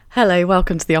Hello,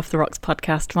 welcome to the Off the Rocks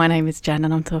podcast. My name is Jen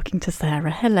and I'm talking to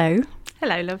Sarah. Hello.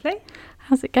 Hello, lovely.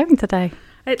 How's it going today?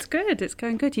 It's good. It's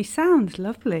going good. You sound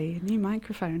lovely. A new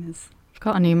microphone is... I've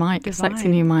got a new mic, a sexy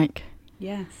new mic.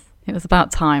 Yes. It was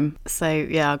about time. So,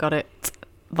 yeah, I got it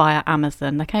via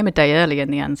Amazon. They came a day early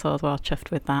in the end, so I was well chuffed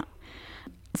with that.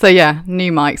 So, yeah,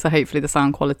 new mic, so hopefully the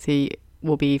sound quality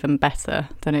will be even better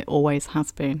than it always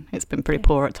has been. It's been pretty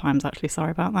poor at times, actually. Sorry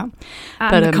about that.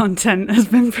 And the content has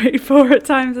been pretty poor at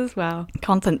times as well.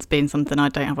 Content's been something I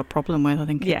don't have a problem with. I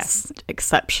think it's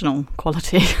exceptional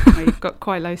quality. Well, you've got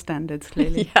quite low standards,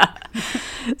 clearly. Yeah.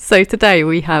 So today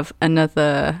we have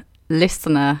another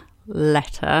listener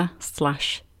letter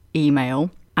 /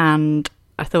 email, and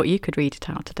I thought you could read it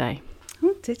out today.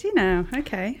 Oh, did you now?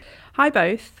 Okay. Hi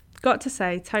both. Got to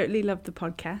say, totally love the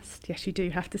podcast. Yes, you do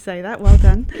have to say that. Well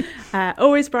done.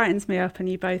 Always brightens me up and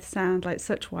you both sound like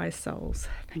such wise souls.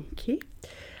 Thank you.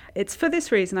 It's for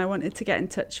this reason I wanted to get in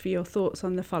touch for your thoughts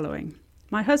on the following.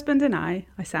 My husband and I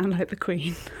sound like the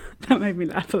Queen. That made me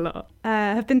laugh a lot.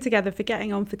 Have been together for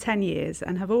getting on for 10 years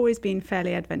and have always been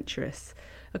fairly adventurous.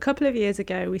 A couple of years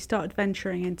ago, we started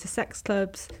venturing into sex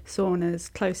clubs,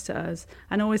 saunas, close to us,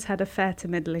 and always had a fair to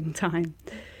middling time.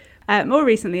 More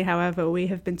recently, however, we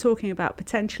have been talking about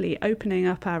potentially opening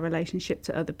up our relationship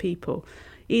to other people,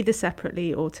 either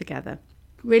separately or together.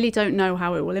 Really don't know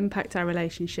how it will impact our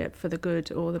relationship for the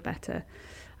good or the better.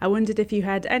 I wondered if you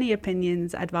had any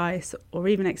opinions, advice, or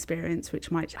even experience which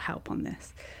might help on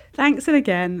this. Thanks, and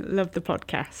again, love the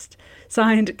podcast.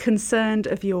 Signed, Concerned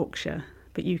of Yorkshire,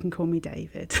 but you can call me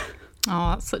David.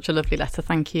 Oh, that's such a lovely letter.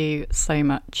 Thank you so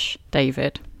much,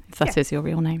 David, if that is your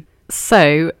real name.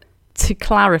 So, to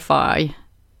clarify,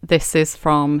 this is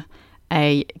from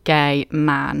a gay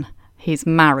man. He's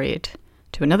married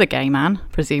to another gay man,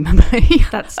 presumably.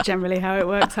 That's generally how it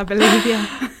works, I believe,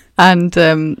 yeah.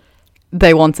 And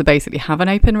they want to basically have an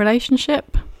open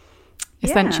relationship,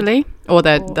 essentially. Or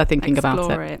they're thinking about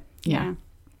it. Yeah.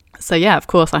 So, yeah, of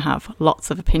course, I have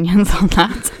lots of opinions on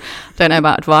that. Don't know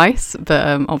about advice,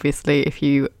 but obviously, if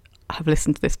you have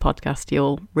listened to this podcast,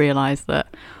 you'll realise that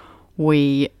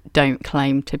we don't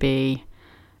claim to be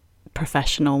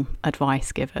professional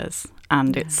advice givers,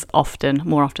 and it's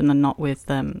more often than not with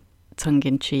tongue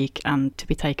in cheek and to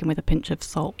be taken with a pinch of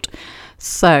salt.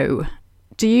 So,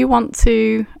 do you want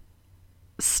to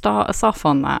start us off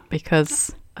on that,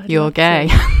 because you're gay?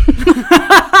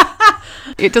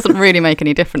 It doesn't really make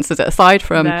any difference, does it? Aside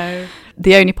from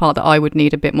the only part that I would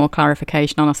need a bit more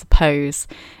clarification on, I suppose,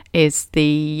 is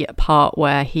the part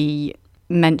where he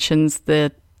mentions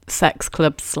the sex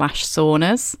clubs /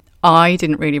 saunas. I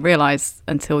didn't really realise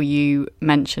until you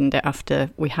mentioned it after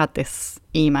we had this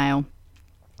email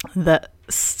that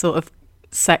sort of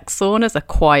sex saunas are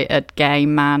quite a gay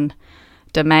man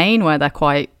domain, where they're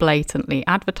quite blatantly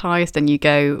advertised and you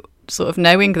go sort of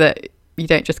knowing that you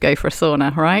don't just go for a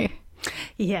sauna, right?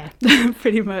 Yeah,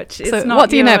 pretty much. So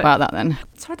what do you know about that then?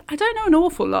 So I don't know an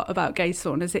awful lot about gay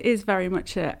saunas. It is very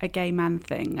much a gay man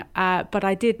thing. But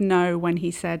I did know when he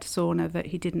said sauna that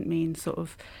he didn't mean sort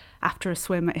of after a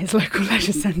swim at his local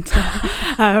leisure centre.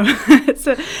 It's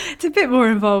a bit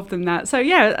more involved than that. So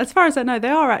yeah, as far as I know, they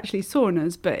are actually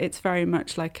saunas, but it's very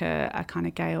much like a kind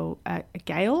of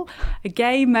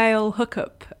gay male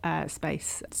hookup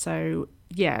space. So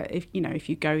yeah, if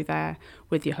you go there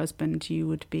with your husband, you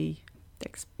would be,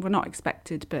 well, not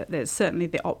expected, but there's certainly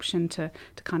the option to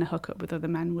kind of hook up with other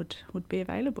men would be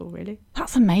available, really.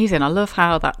 That's amazing. I love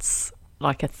how that's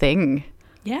like a thing.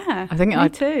 Yeah, me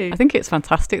too. I think it's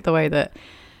fantastic the way that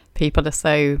people are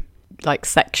so like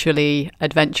sexually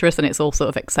adventurous, and it's all sort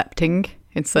of accepting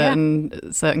in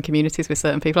certain communities with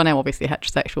certain people. I know obviously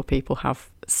heterosexual people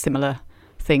have similar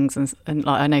things, and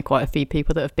like I know quite a few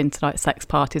people that have been to like sex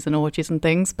parties and orgies and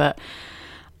things, but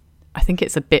I think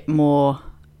it's a bit more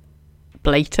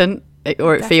blatant,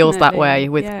 or it feels that way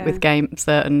with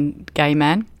certain gay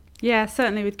men. Yeah,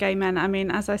 certainly with gay men. I mean,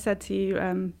 as I said to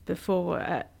you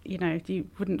before, you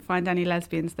wouldn't find any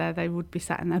lesbians there. They would be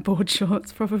sat in their board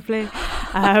shorts probably.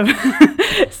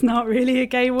 It's not really a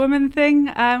gay woman thing,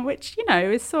 which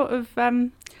is sort of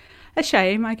a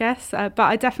shame, I guess. But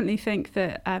I definitely think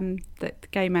that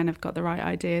gay men have got the right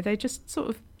idea. They just sort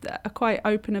of are quite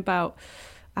open about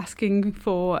asking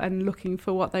for and looking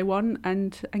for what they want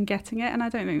and getting it, and I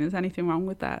don't think there's anything wrong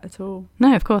with that at all.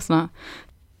 No, of course not.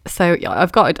 So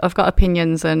I've got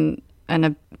opinions and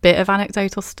a bit of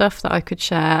anecdotal stuff that I could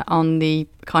share on the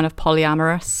kind of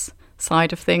polyamorous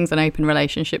side of things and open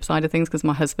relationship side of things, because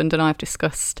my husband and I have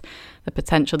discussed the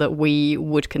potential that we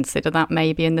would consider that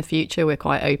maybe in the future. We're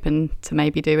quite open to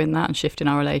maybe doing that and shifting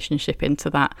our relationship into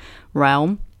that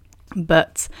realm.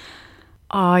 But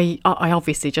I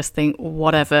obviously just think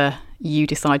whatever you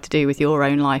decide to do with your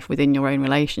own life within your own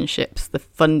relationships, the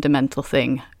fundamental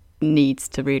thing needs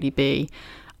to really be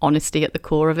honesty at the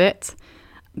core of it.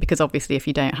 Because obviously if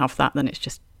you don't have that, then it's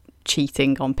just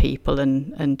cheating on people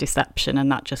and deception,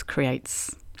 and that just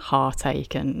creates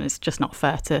heartache, and it's just not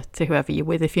fair to whoever you're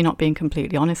with if you're not being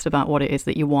completely honest about what it is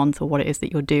that you want or what it is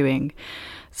that you're doing.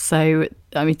 So,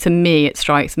 I mean, to me, it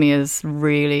strikes me as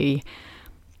really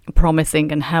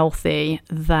promising and healthy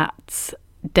that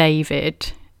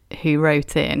David, who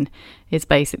wrote in, is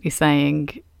basically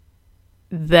saying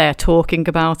they're talking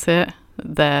about it.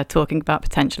 They're talking about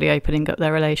potentially opening up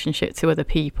their relationship to other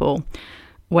people,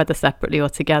 whether separately or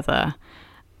together,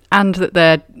 and that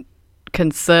they're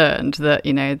concerned that,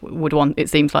 you know, it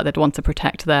seems like they'd want to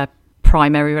protect their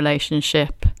primary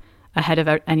relationship ahead of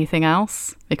anything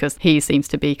else, because he seems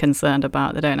to be concerned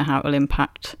about they don't know how it will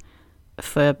impact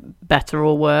for better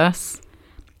or worse,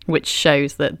 which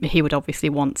shows that he would obviously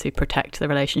want to protect the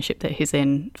relationship that he's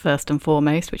in first and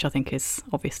foremost, which I think is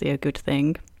obviously a good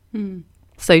thing.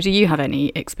 So do you have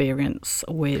any experience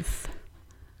with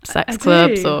sex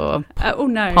clubs or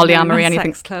polyamory,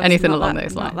 anything along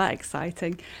those lines? Not that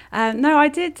exciting. No, I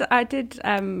did. I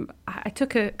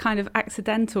took a kind of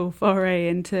accidental foray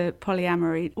into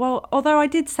polyamory. Well, although I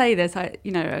did say this,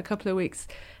 a couple of weeks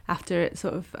after it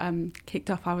sort of kicked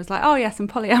off, I was like, oh yes, I'm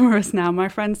polyamorous now. My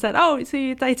friend said, oh, so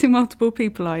you're dating multiple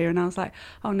people, are you? And I was like,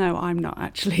 oh no, I'm not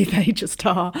actually, they just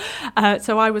are.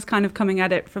 So I was kind of coming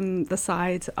at it from the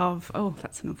side of, oh,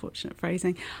 that's an unfortunate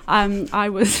phrasing. I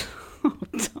was, oh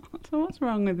God, what's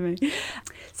wrong with me?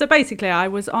 So basically I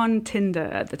was on Tinder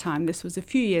at the time. This was a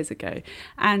few years ago.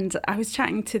 And I was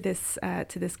chatting to this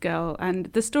girl, and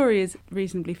the story is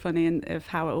reasonably funny and of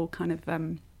how it all kind of,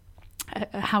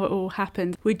 how it all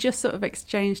happened. We just sort of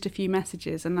exchanged a few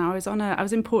messages, and I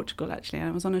was in Portugal actually, and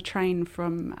I was on a train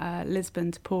from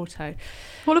Lisbon to Porto.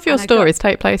 All of your stories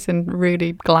take place in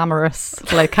really glamorous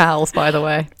locales, by the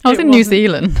way. I was in New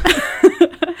Zealand.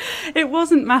 It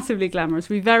wasn't massively glamorous.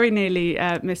 We very nearly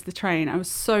missed the train. I was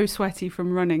so sweaty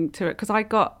from running to it because I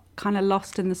got kind of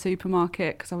lost in the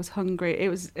supermarket because I was hungry. It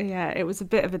was a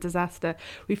bit of a disaster.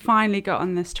 We finally got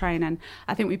on this train, and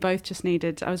I think we both just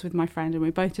needed, I was with my friend, and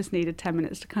we both just needed 10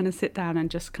 minutes to kind of sit down and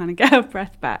just kind of get our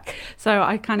breath back. So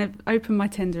I kind of opened my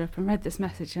Tinder up and read this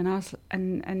message,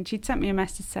 and she'd sent me a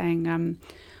message saying,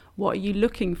 what are you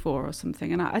looking for, or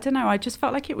something. And I don't know, I just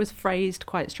felt like it was phrased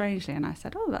quite strangely, and I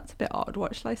said, oh, that's a bit odd,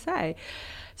 what shall I say?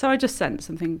 So I just sent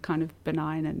something kind of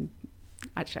benign, and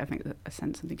actually I think I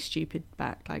sent something stupid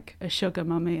back, like a sugar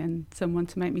mummy and someone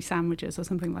to make me sandwiches or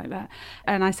something like that.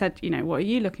 And I said, what are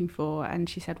you looking for? And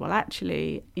she said, well,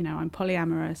 actually, I'm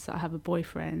polyamorous, I have a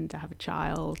boyfriend, I have a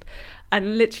child.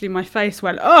 And literally my face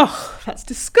went, oh, that's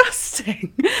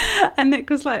disgusting. And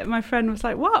Nick was like, my friend was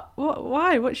like, what,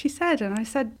 why, what she said? And I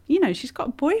said, she's got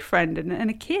a boyfriend and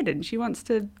a kid, and she wants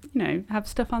to, have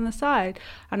stuff on the side.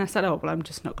 And I said, oh, well, I'm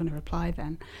just not going to reply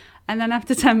then. And then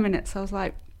after 10 minutes, I was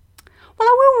like, well,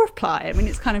 I will reply. I mean,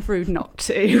 it's kind of rude not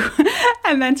to.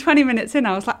 And then 20 minutes in,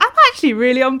 I was like, I'm actually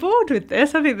really on board with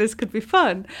this. I think this could be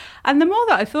fun. And the more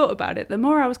that I thought about it, the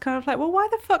more I was kind of like, well, why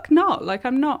the fuck not? Like,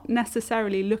 I'm not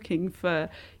necessarily looking for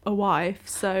a wife.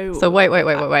 So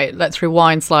wait. Let's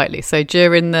rewind slightly. So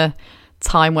during the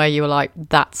time where you were like,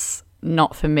 that's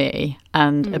not for me,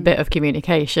 and a bit of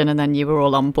communication, and then you were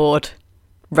all on board,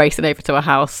 racing over to a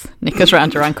house, knickers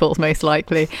around your ankles, most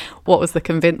likely. What was the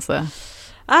convincer?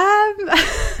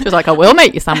 She was like, I will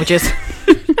make you sandwiches.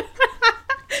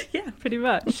 Yeah, pretty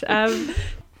much. I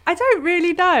don't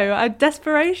really know.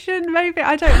 Desperation, maybe.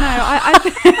 I don't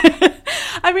know.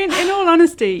 I mean, in all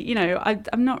honesty,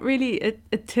 I'm not really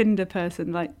a Tinder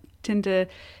person. Like, Tinder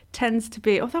tends to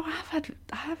be, although I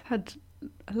have had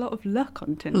a lot of luck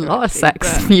on Tinder. A lot of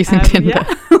sex using Tinder.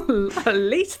 Yeah, at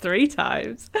least 3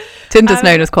 times. Tinder's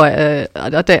known as quite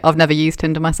I've never used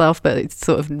Tinder myself, but it's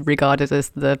sort of regarded as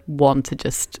the one to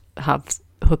just have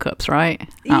hookups, right?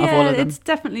 Out of all of them. It's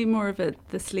definitely more of the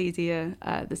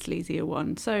sleazier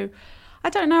one. So I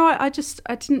don't know. I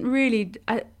didn't really.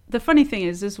 The funny thing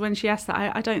is when she asked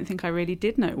that, I don't think I really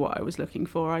did know what I was looking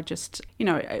for. I just,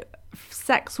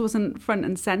 sex wasn't front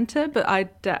and centre, but I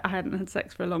hadn't had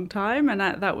sex for a long time, and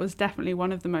that was definitely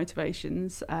one of the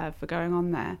motivations for going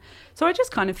on there. So I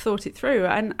just kind of thought it through,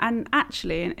 and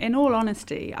actually, in all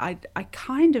honesty, I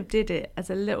kind of did it as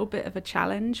a little bit of a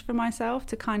challenge for myself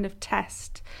to kind of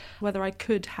test whether I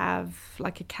could have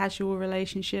like a casual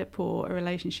relationship or a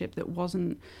relationship that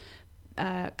wasn't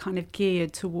kind of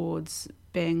geared towards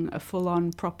being a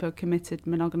full-on, proper, committed,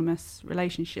 monogamous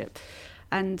relationship.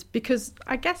 And because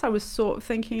I guess I was sort of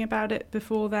thinking about it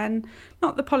before then,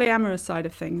 not the polyamorous side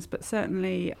of things, but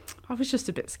certainly I was just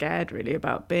a bit scared really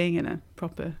about being in a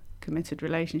proper committed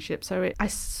relationship. So I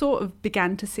sort of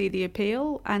began to see the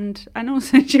appeal, and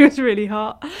also she was really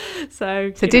hot. So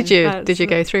did you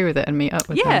go through with it and meet up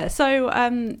with her? Yeah. So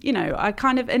I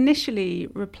kind of initially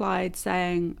replied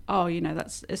saying, oh,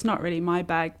 it's not really my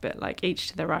bag, but like each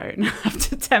to their own.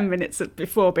 After 10 minutes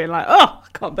before being like, oh,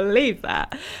 I can't believe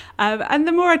that. And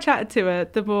the more I chatted to her,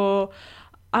 the more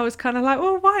I was kind of like,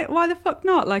 well, why the fuck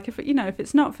not? Like if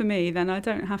it's not for me, then I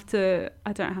don't have to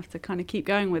kind of keep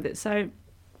going with it. So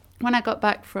when I got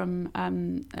back from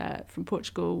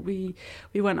Portugal, we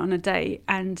went on a date,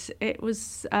 and it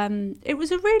was a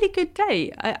really good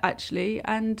date actually,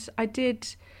 and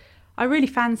I really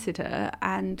fancied her,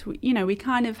 and we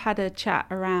kind of had a chat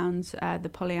around the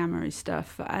polyamory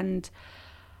stuff, and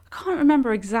I can't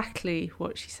remember exactly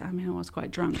what she said. I mean, I was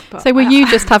quite drunk. But so were you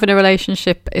just having a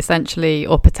relationship essentially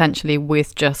or potentially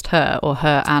with just her, or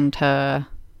her and her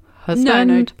husband?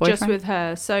 No, boyfriend? Just with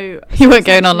her. So you weren't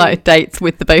going on like dates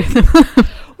with the both of them?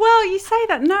 Well, you say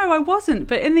that. No, I wasn't.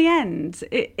 But in the end,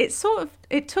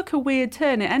 it took a weird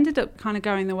turn. It ended up kind of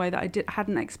going the way that I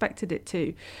hadn't expected it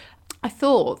to. I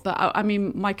thought that, I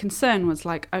mean, my concern was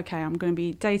like, okay, I'm going to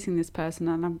be dating this person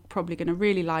and I'm probably going to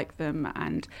really like them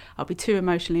and I'll be too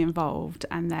emotionally involved,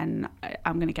 and then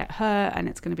I'm going to get hurt and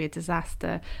it's going to be a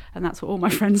disaster. And that's what all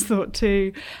my friends thought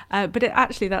too. But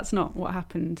that's not what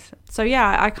happened. So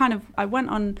yeah, I went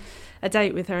on a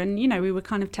date with her, and we were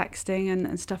kind of texting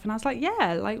and stuff, and I was like,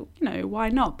 yeah, like, why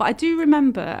not? But I do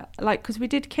remember, like, because we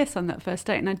did kiss on that first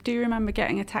date, and I do remember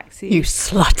getting a taxi. You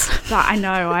slut. That I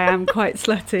know, I am quite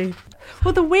slutty.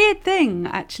 Well, the weird thing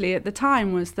actually at the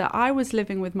time was that I was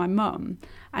living with my mum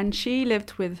and she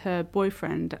lived with her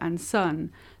boyfriend and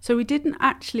son, so we didn't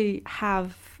actually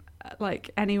have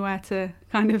like anywhere to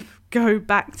kind of go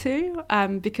back to,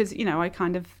 because I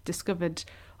kind of discovered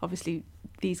obviously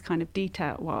these kind of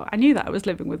detail. Well, I knew that I was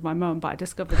living with my mum, but I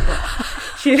discovered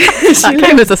that she that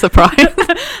came as a surprise.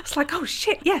 It's like, oh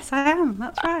shit, yes, I am.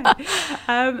 That's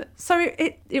right. So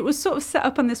it was sort of set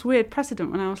up on this weird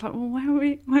precedent when I was like, well,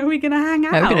 where are we going to hang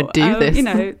out? We're going to do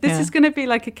this. This is going to be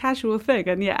like a casual thing,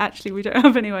 and yet actually we don't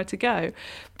have anywhere to go.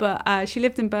 But she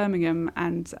lived in Birmingham,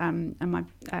 and my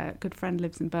good friend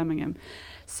lives in Birmingham,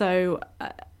 so.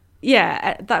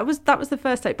 Yeah, that was the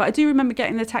first date. But I do remember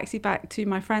getting the taxi back to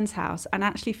my friend's house and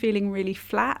actually feeling really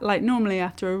flat. Like normally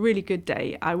after a really good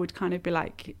date, I would kind of be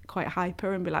like quite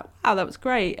hyper and be like, wow, that was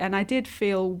great. And I did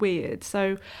feel weird.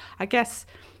 So I guess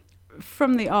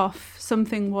from the off,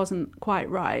 something wasn't quite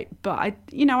right. But I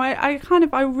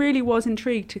really was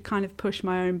intrigued to kind of push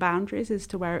my own boundaries as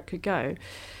to where it could go.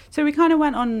 So we kind of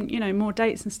went on, more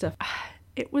dates and stuff.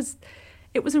 It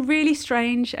was a really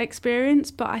strange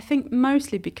experience, but I think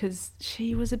mostly because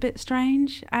she was a bit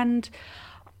strange. And,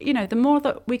 the more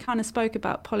that we kind of spoke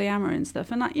about polyamory and stuff,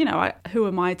 and, who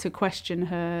am I to question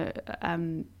her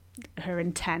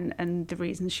intent and the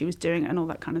reasons she was doing it and all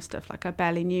that kind of stuff. Like, I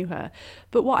barely knew her.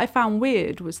 But what I found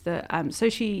weird was that, so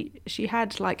she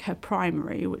had like her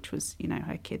primary, which was,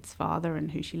 her kid's father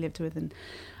and who she lived with and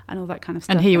all that kind of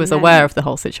stuff. And he was aware of the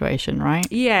whole situation, right?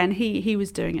 Yeah, and he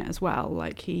was doing it as well.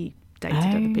 Like, he dated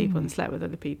other people and slept with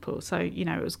other people, so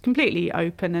it was completely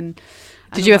open. And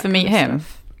did you ever meet him?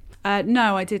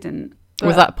 No, I didn't.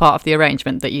 Was that part of the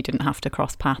arrangement that you didn't have to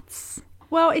cross paths?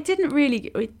 Well, it didn't really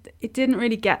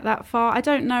get that far. I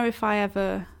don't know if I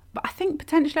ever, but I think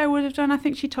potentially I would have done. I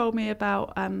think she told me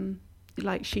about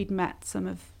like she'd met some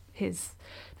of his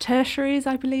tertiaries,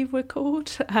 I believe we're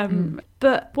called.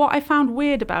 But what I found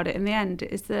weird about it in the end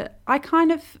is that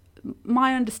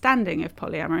my understanding of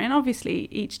polyamory, and obviously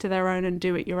each to their own and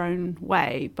do it your own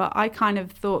way, but I kind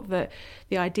of thought that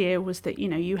the idea was that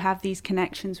you have these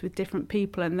connections with different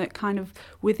people, and that kind of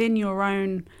within your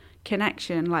own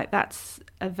connection, like that's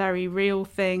a very real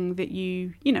thing that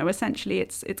essentially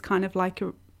it's kind of like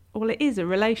it is a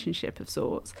relationship of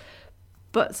sorts.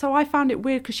 But so I found it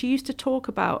weird because she used to talk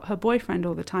about her boyfriend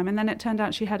all the time, and then it turned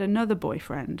out she had another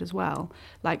boyfriend as well,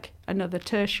 like another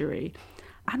tertiary.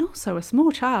 And also a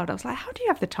small child. I was like, how do you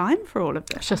have the time for all of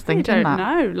this? Just thinking I don't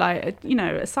know. Like,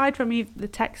 aside from the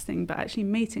texting, but actually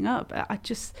meeting up, I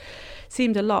just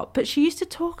seemed a lot. But she used to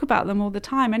talk about them all the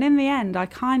time. And in the end, I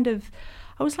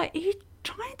was like, are you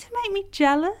trying to make me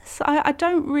jealous? I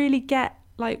don't really get,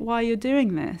 like, why you're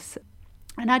doing this.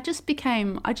 And I just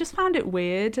found it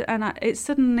weird. And it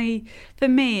suddenly, for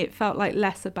me, it felt like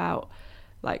less about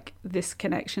like this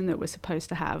connection that we're supposed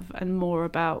to have and more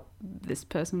about this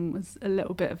person was a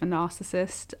little bit of a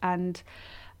narcissist. And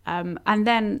And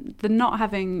then the not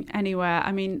having anywhere,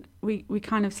 I mean, we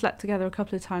kind of slept together a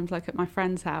couple of times, like at my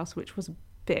friend's house, which was a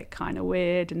bit kind of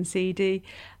weird and seedy.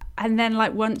 And then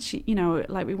like once, you know,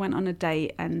 like we went on a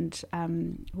date and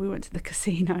we went to the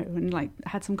casino and like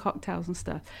had some cocktails and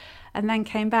stuff, and then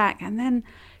came back, and then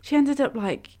she ended up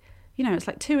like, you know, it's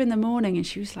like 2 a.m, and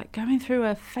she was like going through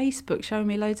her Facebook showing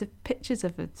me loads of pictures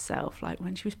of herself, like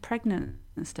when she was pregnant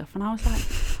and stuff. And I was like,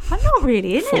 I'm not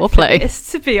really in it for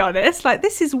this, to be honest. Like,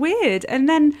 this is weird. And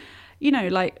then, you know,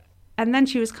 like, and then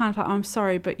she was kind of like, oh, I'm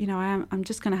sorry, but, you know, I'm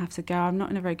just going to have to go. I'm not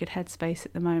in a very good headspace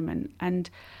at the moment. And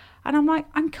I'm like,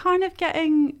 I'm kind of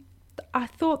getting, I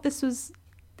thought this was,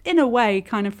 in a way,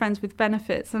 kind of friends with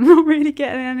benefits. I'm not really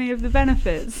getting any of the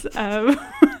benefits.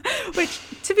 Which,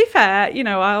 to be fair, you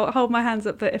know, I'll hold my hands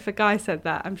up that if a guy said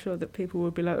that, I'm sure that people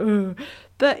would be like, oh.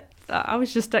 But I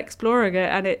was just exploring it,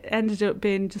 and it ended up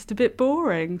being just a bit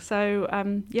boring. So,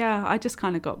 yeah, I just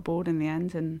kind of got bored in the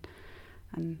end, and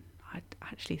I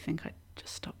actually think I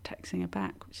just stopped texting her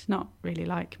back, which is not really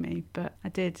like me, but I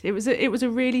did. It was a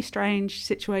really strange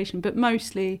situation, but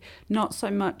mostly not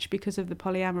so much because of the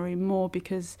polyamory, more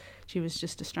because she was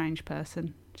just a strange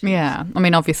person. Yeah, I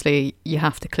mean, obviously you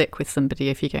have to click with somebody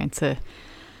if you're going to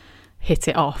hit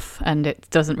it off, and it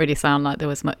doesn't really sound like there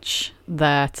was much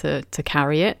there to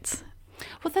carry it.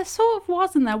 Well, there sort of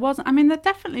was and there wasn't. I mean, there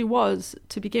definitely was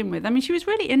to begin with. I mean, she was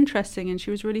really interesting and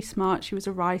she was really smart. She was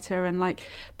a writer and like,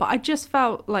 but I just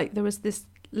felt like there was this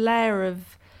layer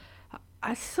of,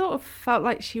 I sort of felt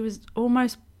like she was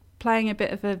almost playing a bit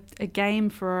of a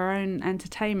game for her own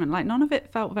entertainment. Like, none of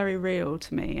it felt very real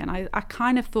to me. And I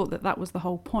kind of thought that was the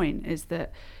whole point, is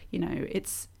that, you know,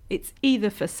 it's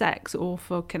either for sex or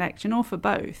for connection or for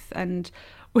both. And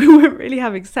we weren't really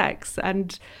having sex,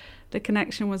 and the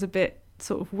connection was a bit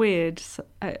sort of weird,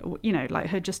 you know, like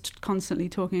her just constantly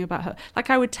talking about her. Like,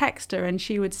 I would text her and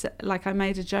she would say, like, I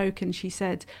made a joke and she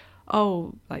said,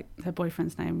 oh, like her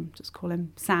boyfriend's name, just call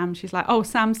him Sam. She's like, oh,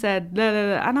 Sam said, blah, blah,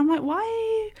 blah. And I'm like,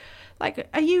 why? Like,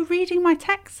 are you reading my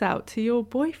texts out to your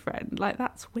boyfriend? Like,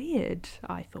 that's weird,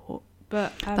 I thought.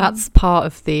 But that's part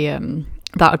of the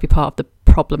that would be part of the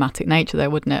problematic nature, though,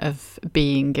 wouldn't it, of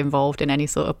being involved in any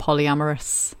sort of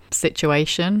polyamorous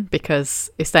situation, because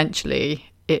essentially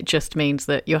it just means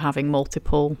that you're having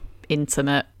multiple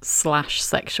intimate /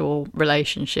 sexual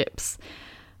relationships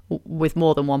with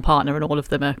more than one partner, and all of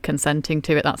them are consenting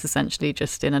to it. That's essentially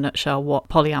just, in a nutshell, what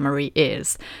polyamory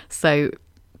is. So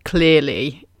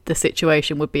clearly the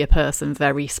situation would be a person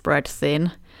very spread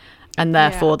thin, and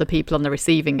therefore the people on the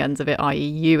receiving ends of it, i.e.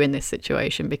 you in this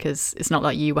situation, because it's not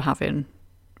like you were having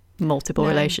multiple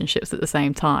relationships at the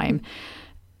same time,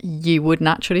 you would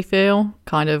naturally feel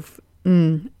kind of,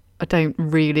 I don't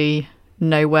really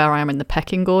know where I am in the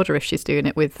pecking order if she's doing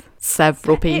it with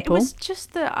several people. It was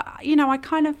just that, you know, I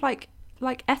kind of like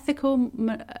ethical,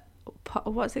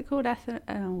 what's it called?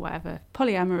 Whatever.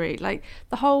 Polyamory. Like,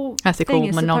 the whole ethical thing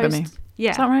is monogamy.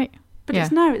 Yeah. Is that right? But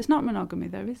it's not monogamy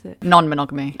though, is it?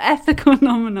 Non-monogamy. Ethical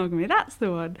non-monogamy. That's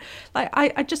the one. Like,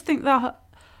 I just think that,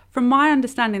 from my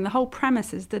understanding, the whole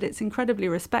premise is that it's incredibly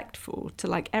respectful to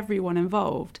like everyone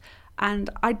involved. And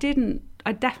I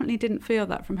definitely didn't feel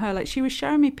that from her. Like, she was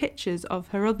showing me pictures of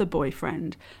her other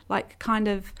boyfriend, like kind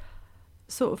of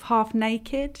sort of half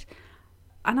naked.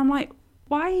 And I'm like,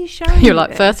 why are you showing You're me like,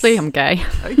 this? Firstly, I'm gay.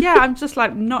 Yeah, I'm just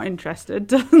like, not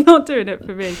interested. Not doing it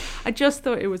for me. I just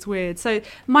thought it was weird. So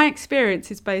my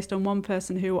experience is based on one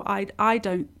person who I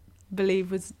don't believe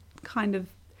was kind of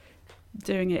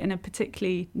doing it in a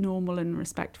particularly normal and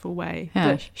respectful way.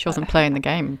 Yeah, but she wasn't playing the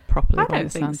game properly. I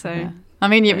don't think so. Yeah. I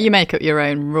mean, you make up your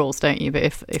own rules, don't you? But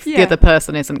if the other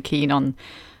person isn't keen on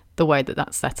the way that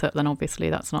that's set up, then obviously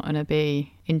that's not going to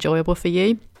be enjoyable for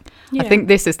you. Yeah. I think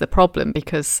this is the problem,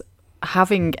 because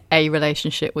having a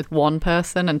relationship with one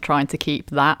person and trying to keep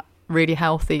that really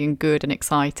healthy and good and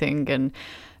exciting and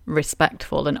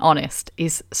respectful and honest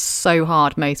is so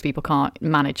hard. Most people can't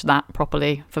manage that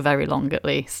properly for very long, at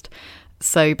least.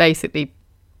 So basically,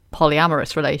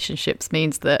 polyamorous relationships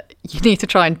means that you need to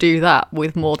try and do that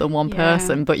with more than one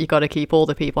person, but you got to keep all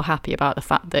the people happy about the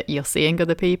fact that you're seeing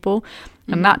other people.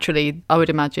 And naturally, I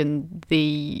would imagine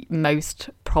the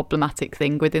most problematic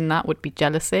thing within that would be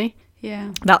jealousy.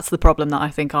 Yeah, that's the problem that I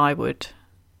think I would.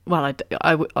 Well,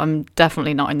 I'm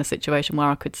definitely not in the situation where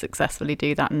I could successfully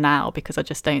do that now, because I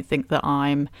just don't think that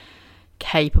I'm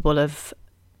capable of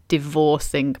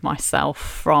divorcing myself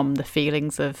from the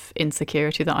feelings of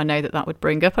insecurity that I know that would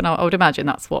bring up. And I would imagine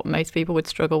that's what most people would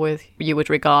struggle with. You would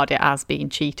regard it as being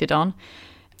cheated on,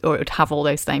 or it would have all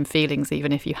those same feelings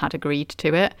even if you had agreed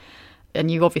to it.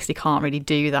 And you obviously can't really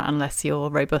do that unless you're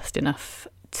robust enough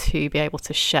to be able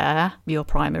to share your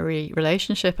primary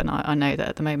relationship. And I know that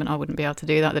at the moment I wouldn't be able to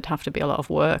do that. There'd have to be a lot of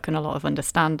work and a lot of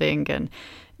understanding, and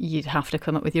you'd have to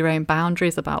come up with your own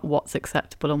boundaries about what's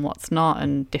acceptable and what's not,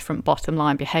 and different bottom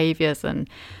line behaviours. And,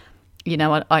 you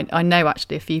know, I know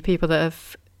actually a few people that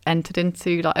have entered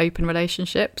into like open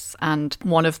relationships, and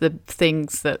one of the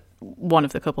things that one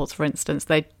of the couples, for instance,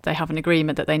 they have an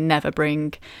agreement that they never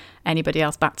bring anybody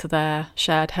else back to their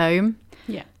shared home.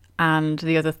 Yeah. And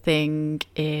the other thing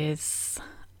is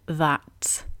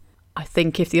that I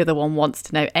think if the other one wants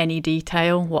to know any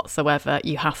detail whatsoever,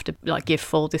 you have to like give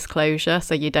full disclosure,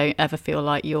 so you don't ever feel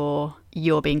like you're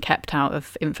being kept out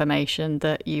of information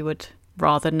that you would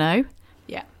rather know.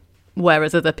 Yeah.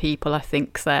 Whereas other people, I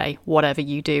think, say, whatever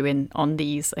you do on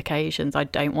these occasions, I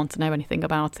don't want to know anything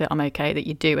about it. I'm okay that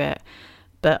you do it,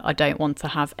 but I don't want to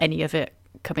have any of it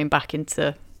coming back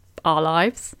into our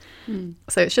lives.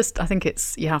 So it's just, I think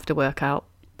you have to work out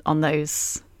on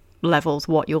those levels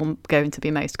what you're going to be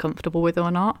most comfortable with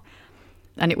or not.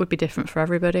 And it would be different for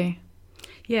everybody.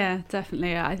 Yeah,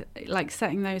 definitely. I like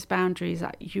setting those boundaries.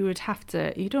 You'd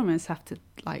almost have to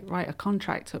like write a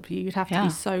contract up. You'd have to be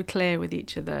so clear with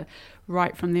each other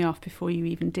right from the off before you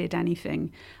even did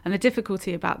anything. And the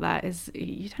difficulty about that is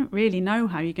you don't really know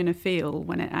how you're going to feel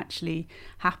when it actually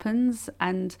happens.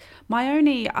 And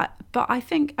but I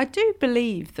think I do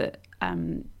believe that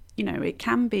you know, it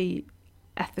can be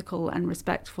ethical and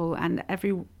respectful, and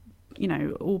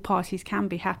all parties can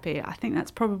be happy. I think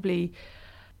that's probably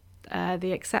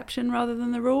the exception rather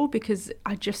than the rule, because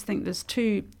I just think there's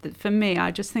too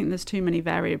many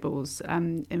variables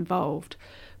involved.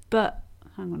 But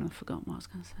hang on, I forgot what I was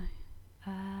going to say.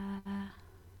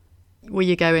 Were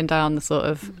you going down the sort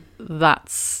of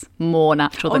that's more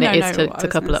natural than it is to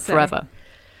couple up forever?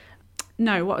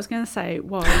 No, what I was going to say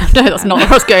was... No, that's not where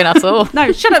I was going at all.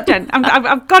 No, shut up, Jen.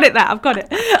 I've got it there. I've got it.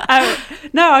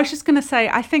 No, I was just going to say,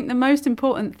 I think the most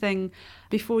important thing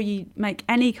before you make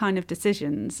any kind of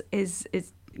decisions is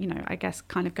you know, I guess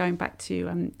kind of going back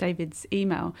to David's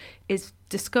email, is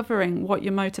discovering what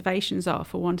your motivations are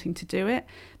for wanting to do it.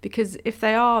 Because if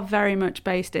they are very much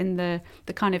based in the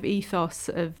kind of ethos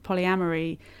of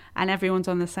polyamory and everyone's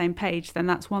on the same page, then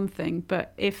that's one thing.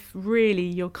 But if really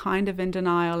you're kind of in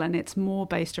denial and it's more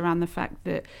based around the fact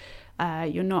that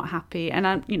you're not happy, and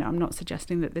I'm not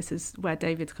suggesting that this is where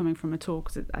David's coming from at all,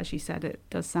 because as you said, it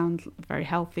does sound very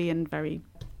healthy and very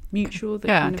mutual, the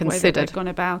kind of considered way that they've gone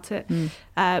about it.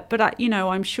 But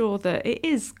I'm sure that it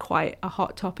is quite a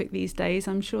hot topic these days.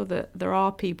 I'm sure that there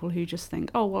are people who just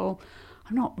think, oh well,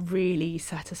 I'm not really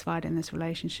satisfied in this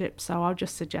relationship, so I'll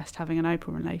just suggest having an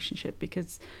open relationship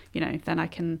because, you know, then I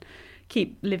can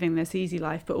keep living this easy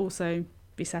life but also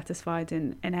be satisfied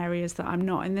in areas that I'm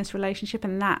not in this relationship.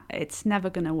 And that it's never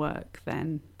going to work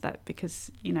then, that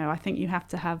because, you know, I think you have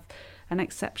to have an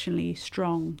exceptionally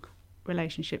strong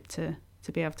relationship to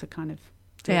be able to kind of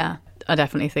do it. I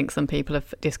definitely think some people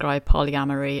have described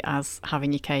polyamory as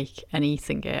having your cake and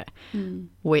eating it,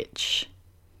 which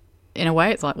in a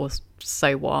way it's like, well,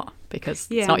 so what, because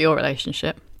it's not your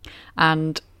relationship.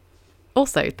 And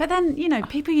also, but then, you know,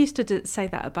 people used to say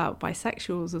that about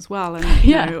bisexuals as well. And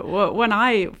you know, when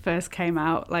I first came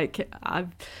out, like,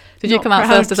 did you come out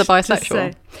first as a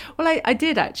bisexual? Well, I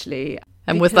did actually.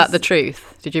 And was that the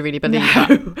truth? Did you really believe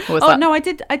that? Or was no, I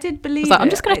did believe I'm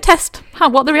just going to test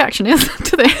what the reaction is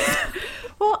to this.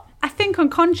 Well, I think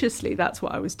unconsciously that's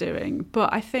what I was doing,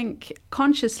 but I think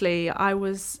consciously I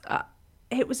was.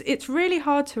 It's really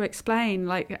hard to explain.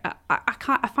 Like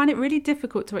I find it really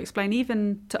difficult to explain,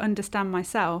 even to understand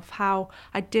myself, how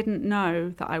I didn't know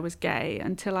that I was gay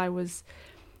until I was,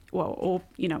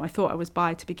 I thought I was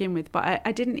bi to begin with, but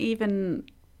I didn't even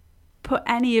put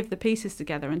any of the pieces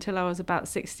together until I was about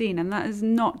 16. And that is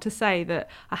not to say that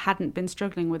I hadn't been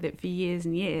struggling with it for years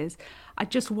and years. I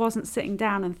just wasn't sitting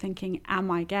down and thinking, am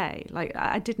I gay? Like,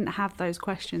 I didn't have those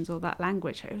questions or that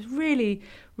language. It was really,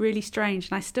 really strange.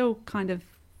 And I still kind of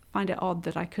find it odd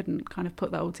that I couldn't kind of put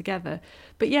that all together.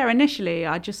 But yeah, initially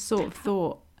I just sort of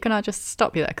thought... Can I just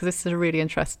stop you there? Because this is a really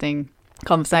interesting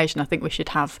conversation. I think we should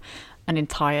have an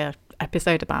entire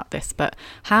episode about this. But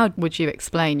how would you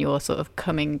explain your sort of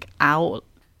coming out,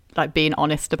 like being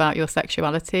honest about your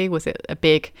sexuality? Was it a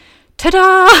big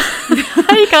ta-da?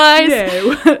 Hey guys!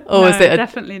 No, or was it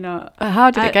definitely not.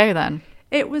 How did it go then?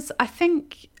 It was, I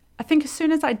think as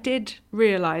soon as I did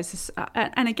realise,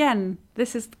 and again,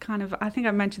 this is kind of, I think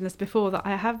I mentioned this before, that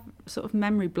I have sort of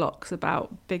memory blocks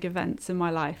about big events in my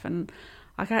life, and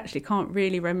I actually can't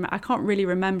really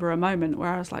remember a moment where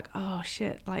I was like, oh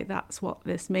shit, like that's what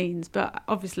this means. But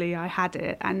obviously I had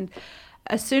it, and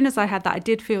as soon as I had that, I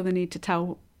did feel the need to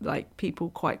tell like people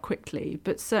quite quickly,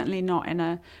 but certainly not in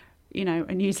a you know,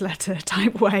 a newsletter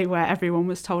type way where everyone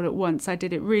was told at once. I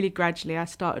did it really gradually. I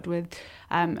started with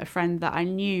a friend that I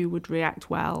knew would react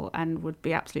well and would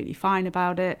be absolutely fine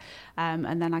about it.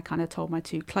 And then I kind of told my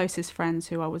 2 closest friends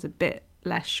who I was a bit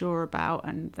less sure about,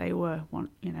 and they were,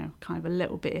 you know, kind of a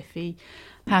little bit iffy.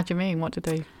 How do you mean? What did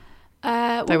they?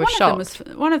 They were shocked.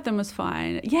 One of them was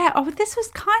fine. Yeah. Oh, this was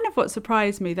kind of what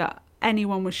surprised me, that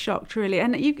anyone was shocked, really.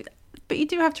 But you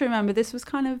do have to remember, this was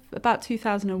kind of about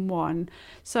 2001,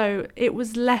 so it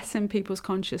was less in people's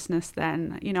consciousness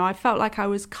then. You know, I felt like I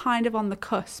was kind of on the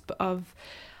cusp of,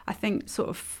 I think, sort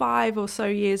of 5 or so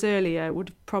years earlier, it would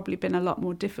have probably been a lot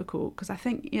more difficult, because I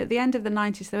think at the end of the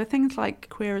 90s, there were things like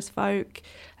Queer as Folk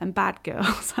and Bad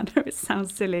Girls. I know it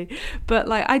sounds silly, but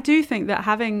like I do think that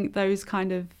having those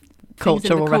kind of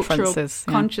cultural references,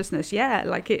 consciousness,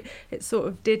 like it sort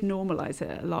of did normalize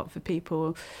it a lot for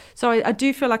people. So I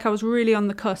do feel like I was really on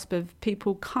the cusp of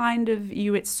people kind of,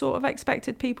 it sort of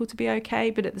expected people to be okay,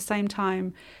 but at the same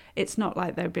time it's not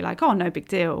like they'd be like, oh, no big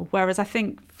deal. Whereas I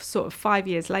think sort of 5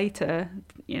 years later,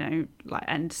 you know, like,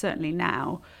 and certainly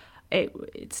now,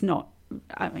 it's not.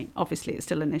 I mean, obviously it's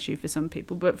still an issue for some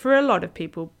people, but for a lot of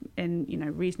people in, you know,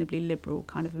 reasonably liberal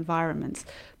kind of environments,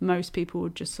 most people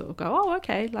would just sort of go, oh,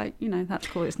 okay, like, you know, that's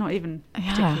cool. It's not even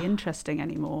particularly interesting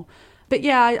anymore. But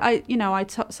yeah,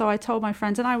 so I told my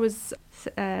friends, and I was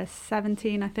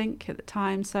 17, I think, at the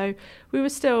time. So we were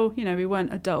still, you know, we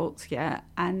weren't adults yet.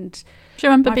 And do you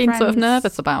remember being sort of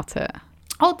nervous about it?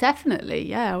 Oh, definitely.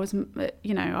 Yeah, I was,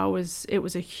 you know, it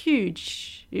was a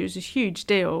huge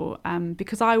deal,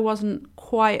 because I wasn't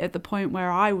quite at the point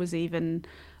where I was even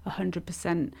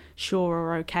 100% sure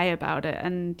or okay about it.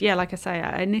 And yeah, like I say,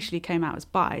 I initially came out as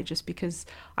bi just because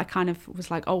I kind of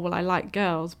was like, oh, well, I like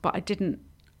girls, but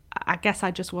I guess I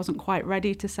just wasn't quite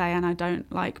ready to say, and I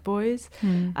don't like boys.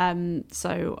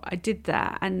 So I did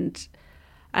that. And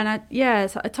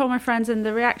so I told my friends, and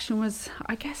the reaction was,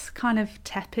 I guess, kind of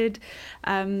tepid.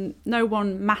 No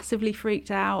one massively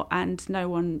freaked out, and no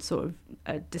one sort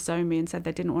of disowned me and said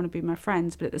they didn't want to be my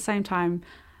friends. But at the same time,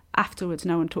 afterwards,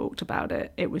 no one talked about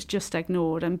it. It was just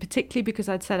ignored. And particularly because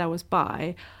I'd said I was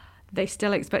bi, they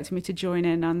still expected me to join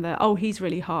in on the, oh, he's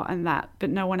really hot and that. But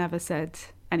no one ever said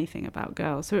anything about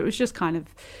girls. So it was just kind of,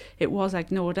 it was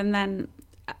ignored. And then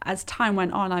as time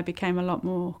went on, I became a lot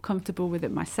more comfortable with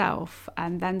it myself,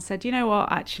 and then said, you know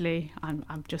what, actually,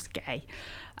 I'm just gay.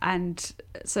 And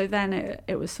so then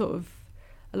it was sort of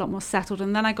a lot more settled.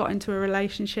 And then I got into a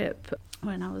relationship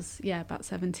when I was, about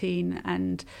 17,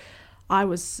 and I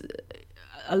was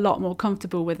a lot more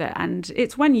comfortable with it. And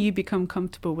it's when you become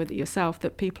comfortable with it yourself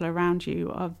that people around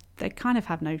you they kind of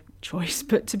have no choice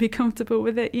but to be comfortable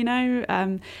with it, you know.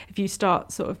 If you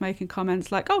start sort of making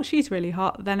comments like, oh, she's really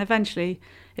hot, then eventually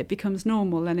it becomes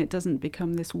normal, and it doesn't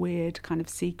become this weird kind of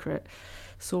secret,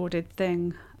 sordid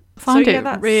thing. I find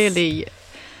it really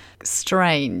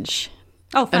strange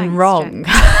and wrong.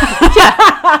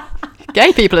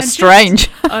 Gay people are strange.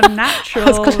 Unnatural.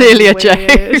 That's clearly a joke.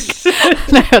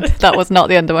 No, that was not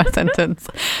the end of my sentence.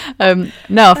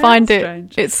 No, I find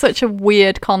it's such a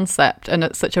weird concept, and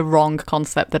it's such a wrong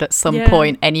concept that at some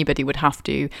point anybody would have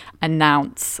to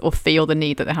announce or feel the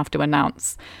need that they have to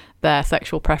announce their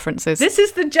sexual preferences. This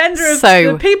is the gender of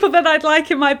the people that I'd like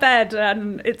in my bed,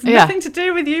 and it's nothing to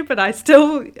do with you, but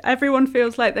everyone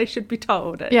feels like they should be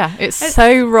told. It's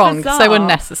so wrong, bizarre. So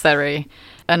unnecessary.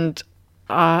 And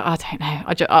I don't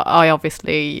know. I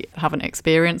obviously haven't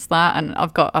experienced that, and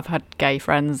I've had gay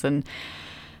friends, and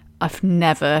I've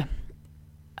never.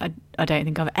 I don't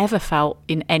think I've ever felt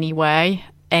in any way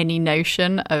any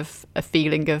notion of a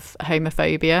feeling of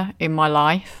homophobia in my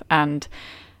life, and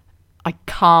I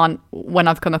can't. When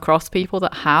I've come across people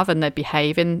that have, and they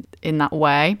behave in that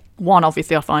way. One,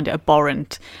 obviously, I find it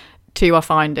abhorrent. Two, I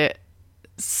find it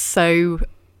so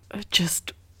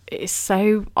just. It's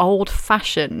so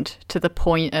old-fashioned to the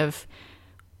point of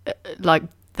like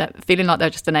that feeling like they're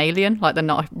just an alien, like they're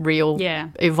not a real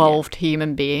evolved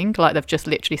human being, like they've just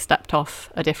literally stepped off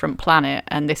a different planet,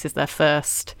 and this is their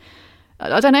first.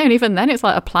 I don't know, and even then it's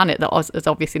like a planet that has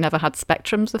obviously never had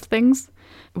spectrums of things,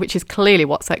 which is clearly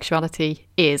what sexuality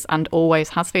is and always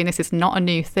has been. This is not a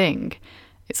new thing.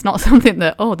 It's not something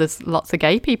that, oh, there's lots of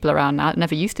gay people around now. It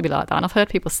never used to be like that. And I've heard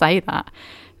people say that.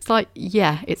 It's like,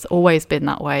 yeah, it's always been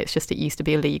that way. It's just it used to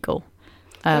be illegal.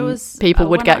 People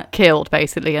would get killed,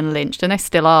 basically, and lynched. And they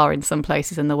still are in some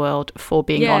places in the world for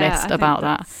being honest about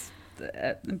that.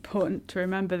 Important to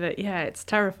remember that, it's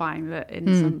terrifying that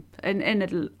in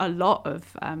a lot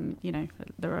of,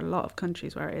 there are a lot of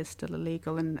countries where it is still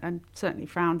illegal and certainly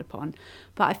frowned upon.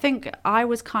 But I think I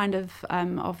was kind of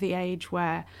the age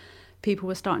where people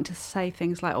were starting to say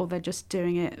things like, oh, they're just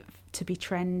doing it to be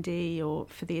trendy or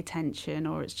for the attention,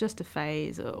 or it's just a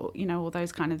phase, or, you know, all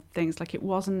those kind of things. Like, it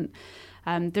wasn't,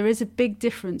 there is a big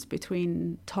difference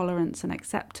between tolerance and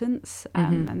acceptance.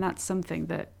 And that's something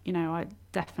that, you know, I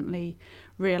definitely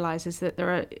realise, is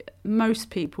that most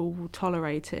people will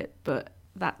tolerate it, but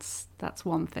that's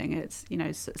one thing. It's, you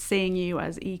know, seeing you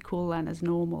as equal and as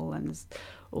normal and as,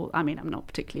 or, I mean, I'm not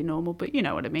particularly normal, but you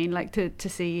know what I mean, like to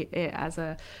see it as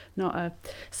not a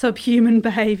subhuman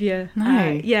behaviour.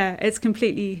 No. Yeah, it's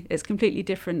completely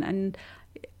different. And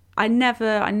I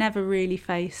never really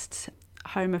faced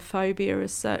homophobia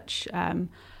as such. I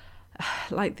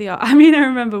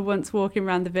remember once walking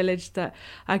around the village that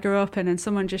I grew up in, and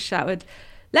someone just shouted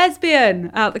 "lesbian"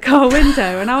 out the car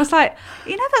window, and I was like,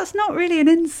 you know, that's not really an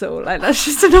insult, like, that's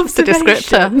just an observation.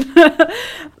 It's a descriptor.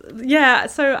 Yeah,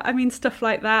 so I mean, stuff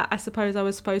like that, I suppose I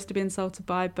was supposed to be insulted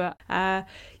by, but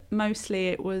mostly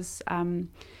it was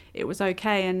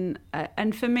okay. And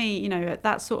for me, you know, at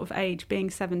that sort of age, being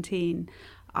 17,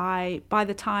 by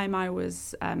the time I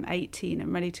was 18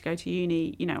 and ready to go to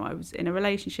uni, you know, I was in a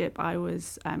relationship. I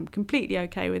was completely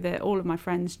okay with it. All of my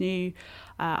friends knew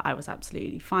I was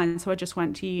absolutely fine. So I just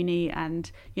went to uni, and,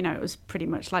 you know, it was pretty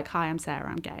much like, "Hi, I'm Sarah,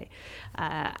 I'm gay."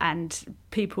 And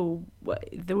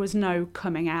there was no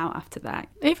coming out after that.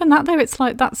 Even that, though, it's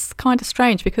like, that's kind of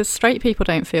strange, because straight people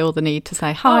don't feel the need to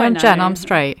say, "Hi, I'm Jen, I'm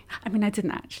straight." I mean, I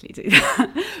didn't actually do that.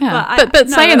 Yeah.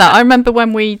 But saying that, I remember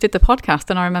when we did the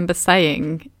podcast, and I remember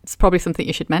saying, it's probably something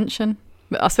you should mention.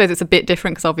 But I suppose it's a bit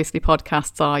different, because obviously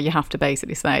podcasts you have to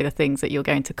basically say the things that you're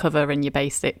going to cover in your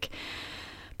basic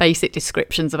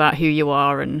descriptions about who you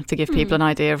are, and to give people an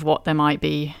idea of what they might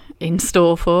be in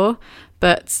store for.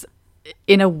 But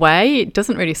in a way, it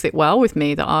doesn't really sit well with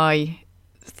me that I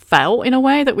felt, in a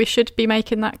way, that we should be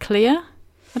making that clear.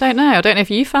 I don't know if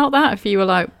you felt that, if you were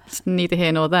like, it's neither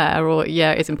here nor there, or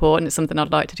yeah, it's important, it's something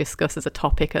I'd like to discuss as a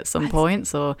topic at some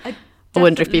points, or I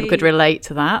wonder if people could relate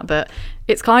to that. But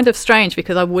it's kind of strange,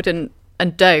 because I wouldn't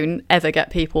and don't ever get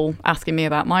people asking me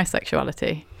about my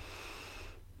sexuality.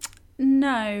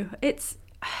 No, it's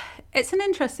an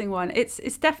interesting one.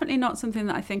 It's definitely not something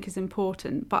that I think is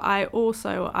important, but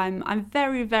I'm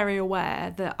very, very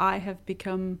aware that I have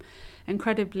become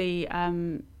incredibly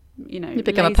you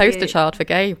become lazy. A poster child for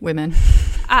gay women.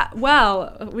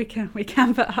 Well, we can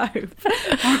but hope.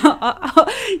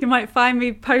 You might find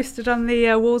me posted on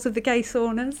the walls of the gay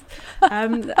saunas.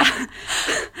 I'm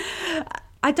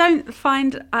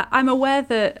aware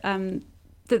that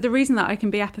the reason that I can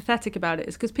be apathetic about it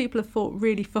is because people have fought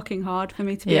really fucking hard for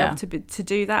me to be able to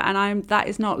do that, and that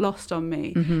is not lost on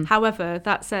me. However,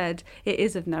 that said, it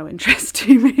is of no interest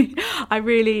to me.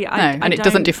 And it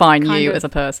doesn't define you as a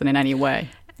person in any way,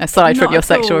 aside from your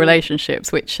sexual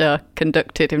relationships, which are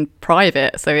conducted in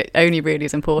private. So it only really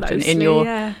is important mostly, in your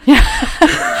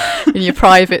in your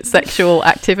private sexual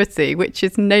activity, which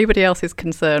is nobody else's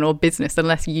concern or business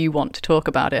unless you want to talk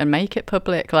about it and make it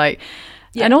public.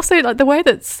 And also, like, the way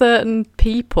that certain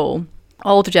people,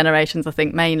 older generations, I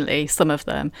think mainly, some of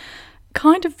them,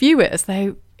 kind of view it as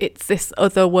though it's this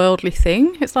otherworldly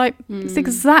thing. It's like, it's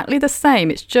exactly the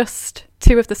same. It's just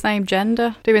two of the same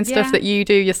gender doing stuff that you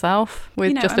do yourself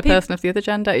with just a person of the other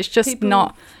gender. It's just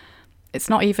it's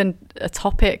not even a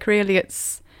topic, really.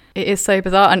 It is so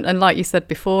bizarre. And like you said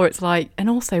before, it's like, and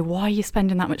also, why are you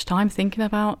spending that much time thinking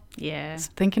about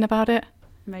it?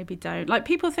 Maybe don't. Like,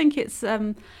 people think it's,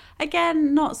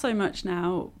 again, not so much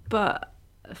now, but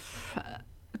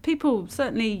people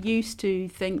certainly used to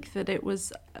think that it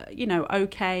was,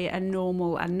 okay and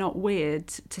normal and not weird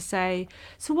to say,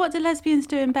 "So what do lesbians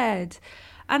do in bed?"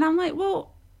 And I'm like,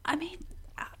 well, I mean,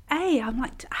 I'm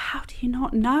like, how do you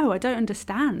not know? I don't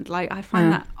understand. Like, I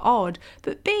find that odd.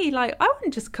 But B, like, I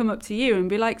wouldn't just come up to you and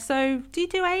be like, "So do you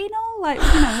do anal? Like,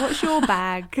 what's your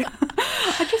bag?"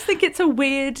 I just think it's a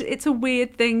weird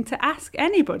thing to ask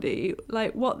anybody,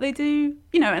 like, what they do,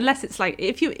 unless it's like,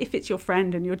 if it's your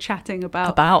friend and you're chatting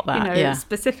about that,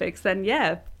 specifics, then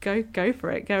go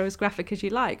for it, go as graphic as you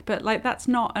like. But like, that's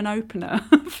not an opener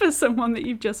for someone that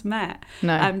you've just met.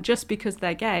 No. Just because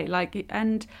they're gay. Like,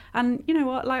 and you know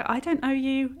what, like, I don't owe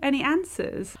you any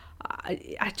answers.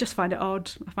 I just find it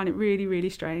odd. I find it really, really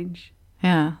strange.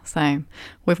 Yeah, same.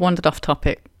 We've wandered off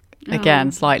topic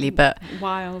again slightly, but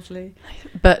wildly.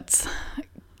 But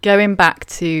going back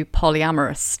to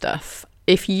polyamorous stuff,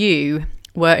 if you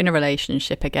were in a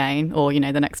relationship again, or the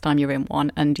next time you're in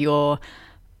one, and your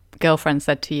girlfriend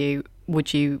said to you,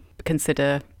 "Would you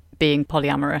consider being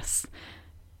polyamorous?"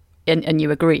 and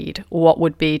you agreed, what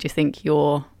would be, do you think,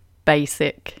 your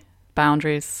basic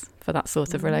boundaries for that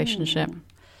sort of relationship?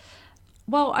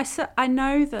 Well, I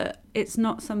know that it's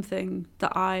not something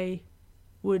that I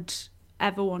would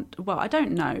ever want, well, I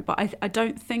don't know, but I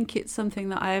don't think it's something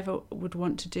that I ever would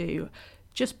want to do,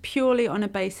 just purely on a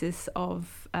basis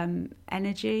of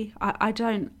energy. I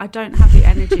don't have the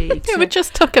energy It would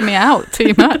just tucker me out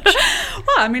too much.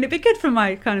 Well, I mean, it'd be good for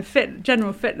my kind of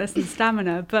general fitness and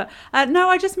stamina, but no,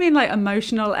 I just mean like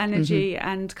emotional energy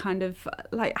and kind of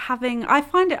like I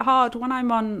find it hard when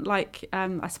I'm on like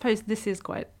I suppose this is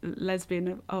quite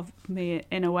lesbian of me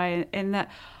in a way, in that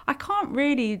I can't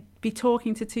really be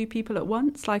talking to two people at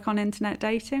once, like on internet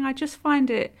dating. I just find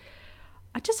it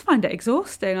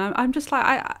exhausting. I'm just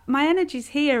like, my energy's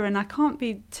here and I can't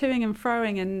be toing and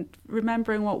froing and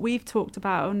remembering what we've talked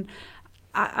about. And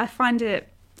I find it,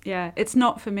 it's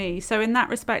not for me. So in that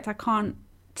respect, I can't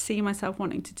see myself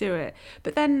wanting to do it.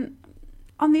 But then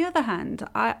on the other hand,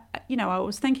 I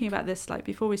was thinking about this like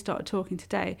before we started talking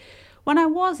today. When I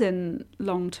was in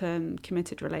long-term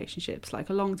committed relationships, like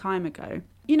a long time ago,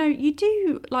 you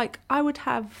do, like, I would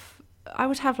have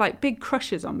like big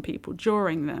crushes on people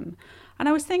during them. And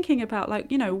I was thinking about,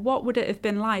 like, what would it have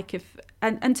been like if,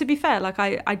 and to be fair, like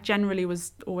I generally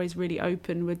was always really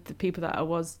open with the people that I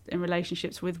was in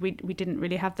relationships with. We didn't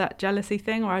really have that jealousy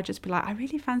thing, or I'd just be like, I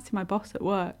really fancy my boss at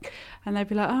work. And they'd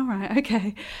be like, oh, right,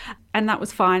 okay. And that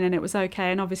was fine and it was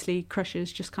okay. And obviously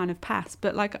crushes just kind of passed.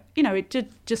 But like, it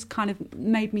did just kind of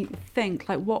made me think,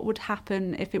 like, what would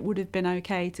happen if it would have been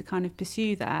okay to kind of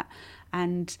pursue that,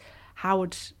 and how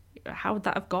would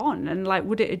that have gone? And like,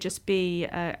 would it just be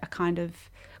a kind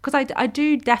of, because I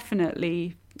do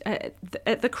definitely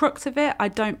at the crux of it, I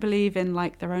don't believe in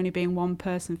like there only being one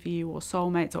person for you or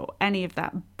soulmates or any of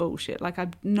that bullshit. Like,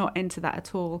 I'm not into that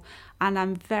at all, and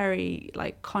I'm very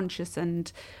like conscious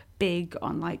and big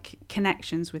on like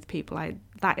connections with people.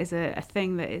 That is a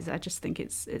thing that is, I just think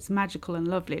it's magical and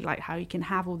lovely, like how you can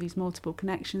have all these multiple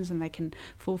connections and they can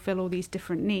fulfill all these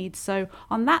different needs. So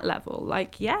on that level,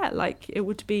 like, like it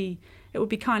would be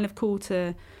kind of cool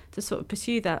to sort of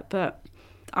pursue that. But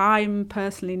I'm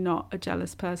personally not a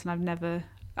jealous person. I've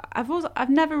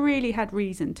never really had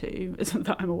reason to,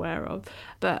 that I'm aware of,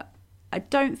 but I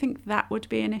don't think that would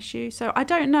be an issue. So I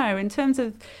don't know, in terms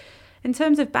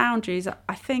of boundaries,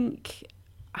 I think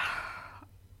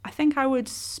I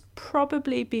would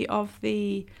probably be of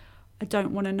the I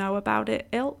don't want to know about it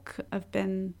ilk. I've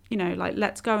been, like,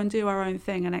 let's go and do our own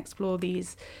thing and explore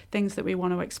these things that we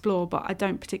want to explore, but I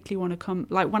don't particularly want to come,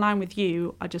 like, when I'm with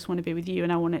you, I just want to be with you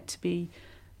and I want it to be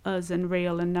us and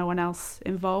real and no one else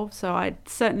involved. So I'd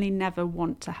certainly never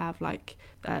want to have like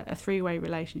a three-way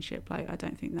relationship. Like, I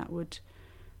don't think that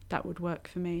would work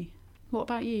for me. What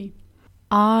about you?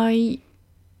 I,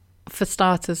 for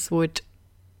starters, would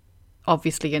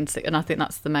obviously, and I think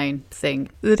that's the main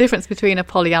thing, the difference between a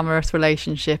polyamorous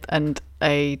relationship and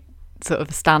a sort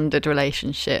of standard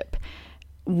relationship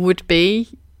would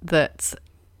be that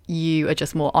you are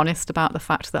just more honest about the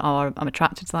fact that, oh, I'm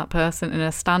attracted to that person. In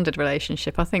a standard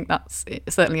relationship, I think that's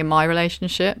certainly in my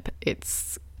relationship,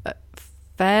 it's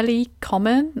fairly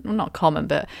common, well, not common,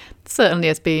 but certainly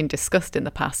has been discussed in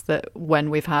the past, that when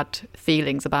we've had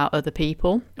feelings about other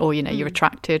people, or you're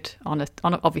attracted on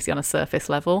obviously on a surface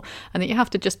level, and that you have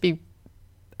to just be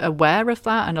aware of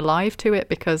that and alive to it,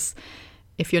 because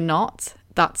if you're not,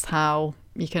 that's how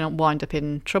you can wind up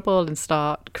in trouble and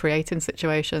start creating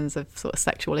situations of sort of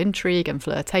sexual intrigue and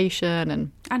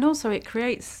flirtation, and also it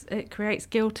creates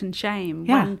guilt and shame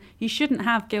when you shouldn't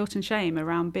have guilt and shame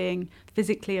around being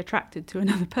physically attracted to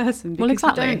another person, because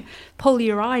exactly. You don't pull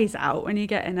your eyes out when you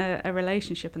get in a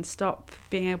relationship and stop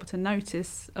being able to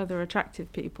notice other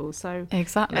attractive people. So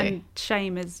exactly, and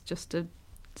shame is just a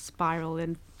spiral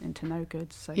into no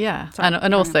good. So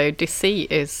and also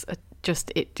deceit is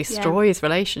it destroys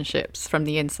relationships from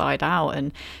the inside out.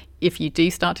 And if you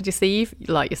do start to deceive,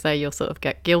 like you say, you'll sort of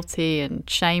get guilty and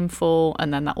shameful,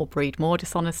 and then that will breed more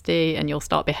dishonesty, and you'll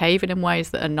start behaving in ways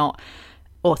that are not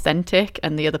authentic,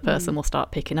 and the other person will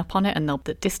start picking up on it, and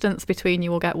the distance between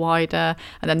you will get wider,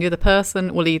 and then the other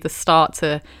person will either start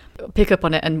to pick up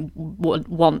on it and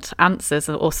want answers,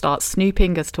 or start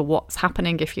snooping as to what's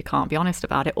happening if you can't be honest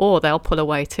about it, or they'll pull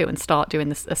away too and start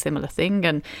doing a similar thing.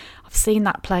 And I've seen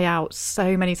that play out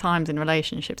so many times in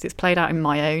relationships. It's played out in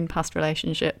my own past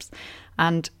relationships,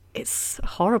 and it's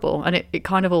horrible. And it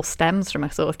kind of all stems from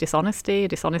a sort of dishonesty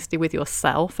with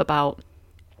yourself about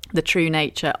the true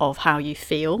nature of how you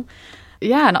feel.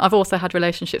 Yeah, and I've also had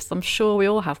relationships, I'm sure we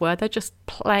all have, where they're just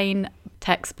plain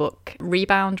textbook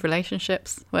rebound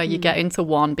relationships, where you get into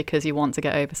one because you want to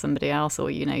get over somebody else,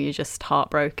 or you're just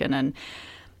heartbroken, and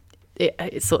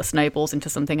it sort of snowballs into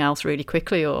something else really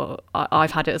quickly. Or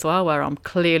I've had it as well, where I'm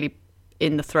clearly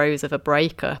in the throes of a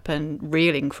breakup and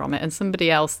reeling from it, and somebody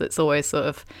else that's always sort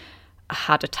of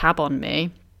had a tab on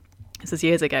me this was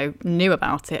years ago, knew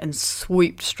about it and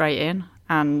swooped straight in.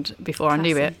 And before I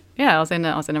knew it, I was in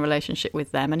a relationship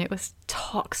with them, and it was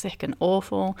toxic and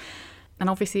awful. And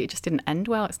obviously it just didn't end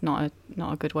well. It's not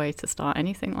a good way to start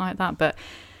anything like that. But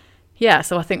yeah,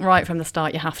 so I think right from the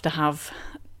start, you have to have,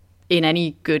 in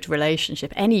any good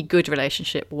relationship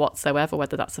whatsoever,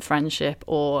 whether that's a friendship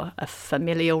or a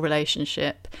familial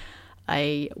relationship,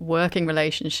 a working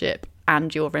relationship,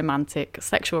 and your romantic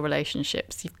sexual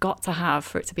relationships, you've got to have,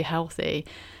 for it to be healthy,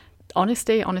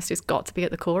 honesty's got to be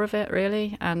at the core of it,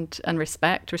 really, and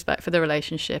respect for the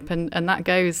relationship, and that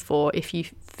goes for if you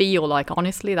feel like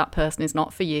honestly that person is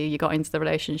not for you, you got into the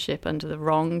relationship under the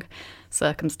wrong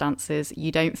circumstances,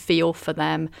 you don't feel for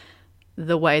them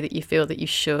the way that you feel that you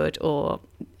should, or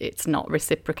it's not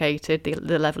reciprocated,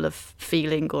 the level of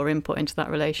feeling or input into that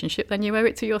relationship, then you owe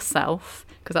it to yourself,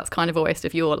 because that's kind of a waste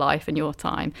of your life and your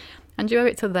time. And you owe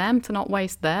it to them to not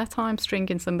waste their time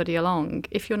stringing somebody along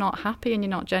if you're not happy and you're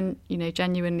not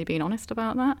genuinely being honest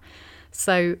about that.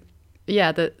 So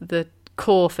yeah, the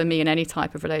core for me in any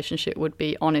type of relationship would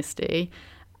be honesty.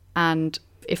 And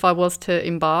if I was to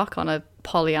embark on a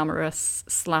polyamorous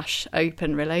 /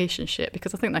 open relationship,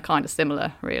 because I think they're kind of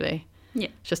similar, really. Yeah.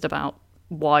 It's just about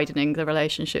widening the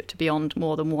relationship to beyond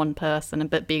more than one person,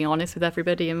 but being honest with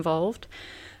everybody involved.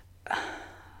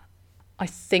 I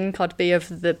think I'd be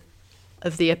of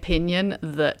the opinion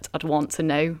that I'd want to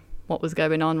know what was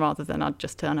going on rather than I'd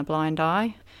just turn a blind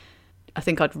eye. I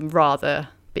think I'd rather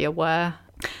be aware.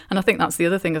 And I think that's the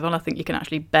other thing as well. I think you can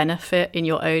actually benefit in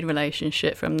your own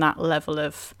relationship from that level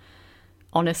of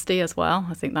honesty as well.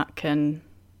 I think that can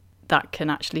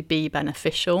actually be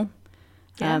beneficial.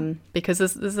 Yeah. Because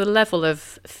there's a level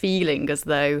of feeling as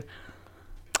though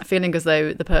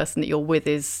the person that you're with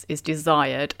is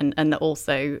desired and that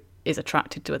also is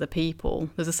attracted to other people.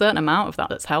 There's a certain amount of that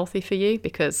that's healthy for you,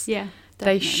 because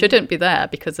they shouldn't be there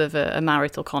because of a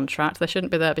marital contract. They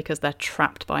shouldn't be there because they're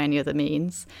trapped by any other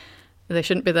means. They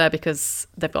shouldn't be there because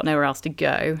they've got nowhere else to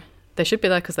go. They should be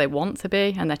there because they want to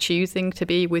be, and they're choosing to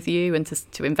be with you and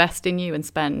to invest in you and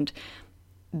spend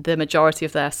the majority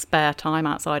of their spare time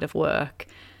outside of work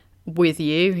with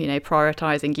you,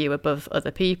 prioritising you above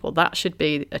other people. That should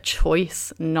be a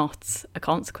choice, not a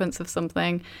consequence of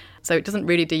something. So it doesn't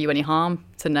really do you any harm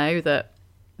to know that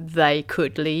they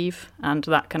could leave, and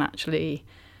that can actually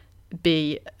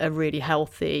be a really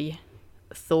healthy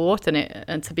thought,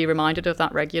 and to be reminded of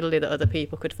that regularly, that other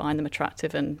people could find them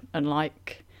attractive and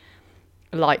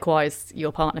likewise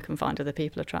your partner can find other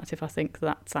people attractive. I think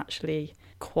that's actually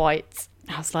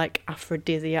has like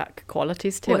aphrodisiac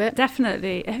qualities to it.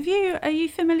 Definitely. Are you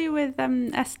familiar with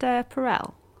Esther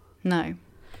Perel? No.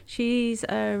 She's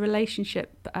a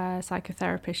relationship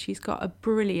psychotherapist. She's got a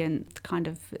brilliant kind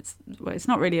of, it's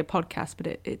not really a podcast,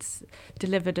 but it's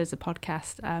delivered as a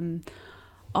podcast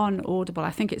on Audible.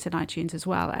 I think it's in iTunes as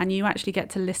well. And you actually get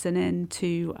to listen in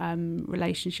to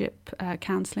relationship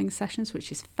counselling sessions,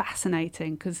 which is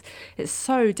fascinating because it's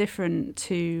so different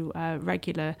to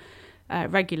regular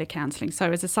counselling.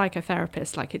 So as a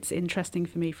psychotherapist, like, it's interesting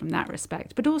for me from that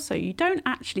respect. But also, you don't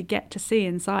actually get to see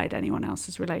inside anyone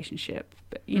else's relationship.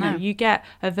 But, you get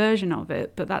a version of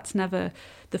it, but that's never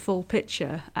the full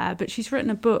picture. But she's written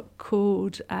a book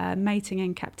called Mating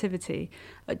in Captivity.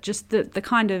 Just the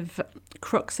kind of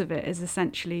crux of it is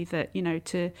essentially that,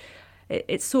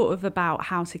 it's sort of about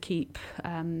how to keep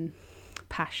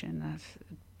passion.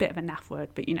 Bit of a naff word,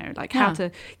 but how to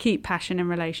keep passion in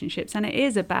relationships. And it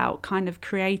is about kind of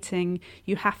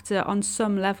you have to, on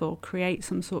some level, create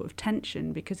some sort of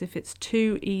tension, because if it's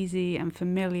too easy and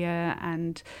familiar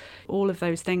and all of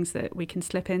those things that we can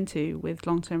slip into with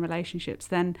long-term relationships,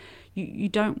 then you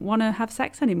don't want to have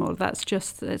sex anymore.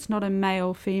 It's not a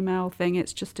male-female thing,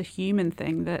 it's just a human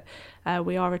thing that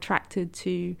we are attracted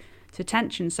to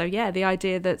tension. So the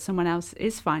idea that someone else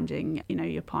is finding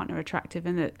your partner attractive,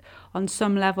 and that on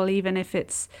some level, even if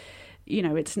it's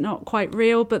it's not quite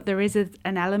real, but there is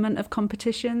an element of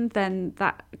competition, then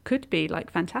that could be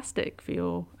like fantastic for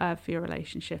your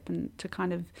relationship, and to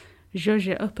kind of zhuzh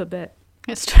it up a bit.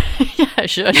 It's true. Yeah,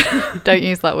 sure. Don't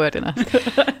use that word enough.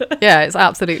 Yeah, it's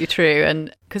absolutely true.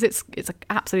 And because it's an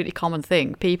absolutely common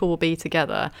thing. People will be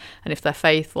together, and if they're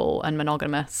faithful and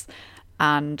monogamous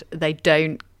and they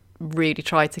don't really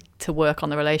try to work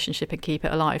on the relationship and keep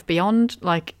it alive beyond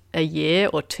like a year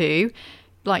or two,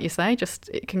 like you say, just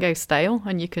it can go stale,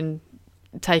 and you can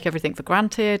take everything for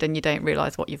granted, and you don't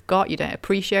realise what you've got. You don't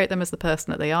appreciate them as the person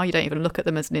that they are. You don't even look at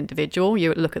them as an individual.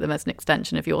 You look at them as an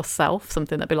extension of yourself,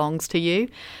 something that belongs to you.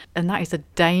 And that is a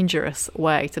dangerous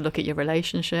way to look at your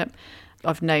relationship.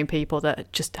 I've known people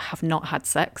that just have not had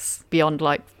sex beyond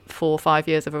like 4 or 5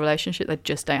 years of a relationship. They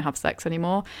just don't have sex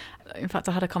anymore. In fact,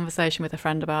 I had a conversation with a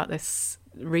friend about this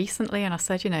recently, and I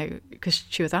said, because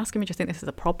she was asking me, do you think this is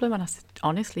a problem? And I said,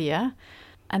 honestly, yeah.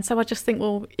 And so I just think,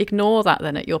 well, ignore that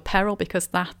then at your peril, because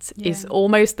that is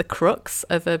almost the crux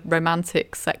of a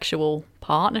romantic sexual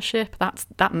partnership.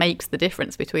 That makes the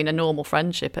difference between a normal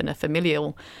friendship and a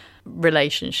familial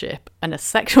relationship. And a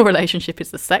sexual relationship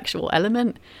is the sexual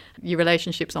element. Your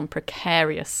relationship's on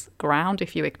precarious ground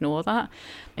if you ignore that.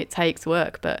 It takes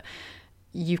work, but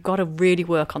you've got to really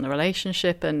work on the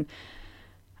relationship and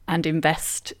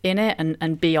invest in it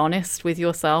and be honest with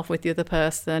yourself, with the other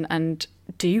person, and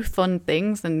do fun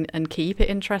things and keep it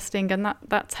interesting. And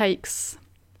that takes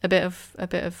a bit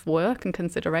of work and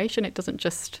consideration. It doesn't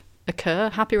just occur.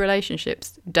 Happy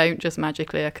relationships don't just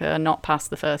magically occur, not past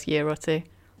the first year or two.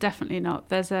 Definitely not.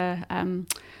 There's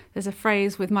a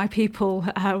phrase with my people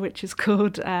which is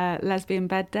called lesbian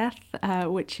bed death,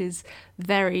 which is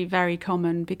very, very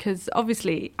common, because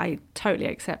obviously I totally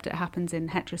accept it happens in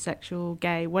heterosexual,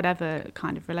 gay, whatever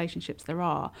kind of relationships there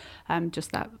are,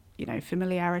 just that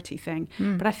familiarity thing.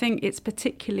 But I think it's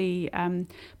particularly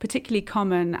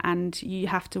common, and you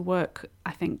have to work,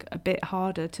 I think, a bit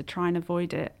harder to try and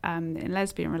avoid it in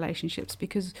lesbian relationships,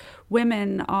 because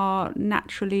women are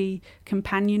naturally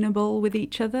companionable with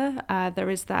each other. There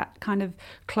is that kind of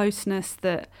closeness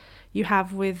that you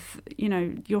have with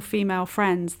your female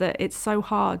friends, that it's so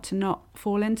hard to not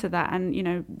fall into that.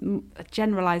 And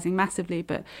generalizing massively,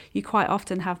 but you quite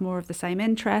often have more of the same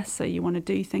interests, so you want to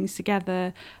do things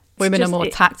together. Women are more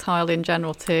tactile in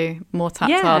general too, more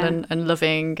tactile and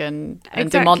loving and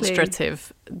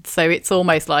demonstrative. So it's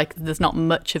almost like there's not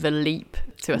much of a leap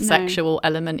to a sexual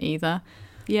element either.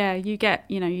 Yeah, you get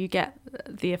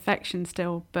the affection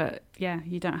still, but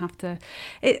you don't have to.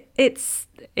 It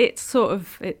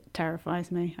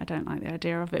terrifies me. I don't like the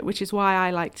idea of it, which is why I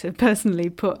like to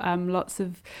personally put lots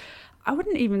of, I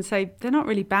wouldn't even say, they're not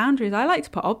really boundaries. I like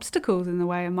to put obstacles in the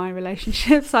way of my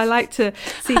relationships. I like to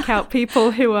seek out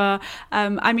people who are,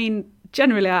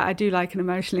 generally I do like an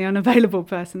emotionally unavailable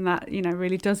person. That,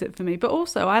 really does it for me. But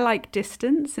also I like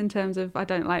distance, in terms of I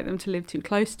don't like them to live too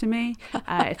close to me.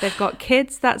 If they've got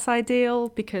kids, that's ideal,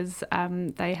 because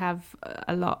they have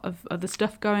a lot of other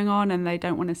stuff going on and they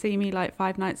don't want to see me like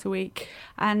 5 nights a week.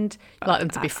 And like them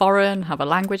to be foreign, have a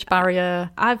language barrier.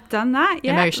 I've done that,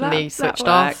 emotionally switched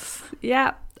off.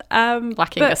 Yeah.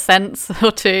 Lacking a sense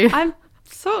or two. I'm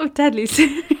sort of deadly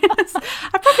serious.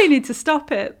 I probably need to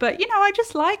stop it, but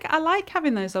I like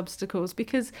having those obstacles,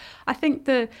 because I think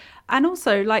the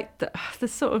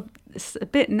sort of, it's a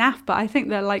bit naff, but I think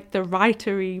that like the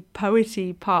writery,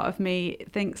 poety part of me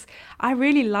thinks I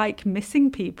really like missing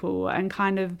people, and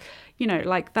kind of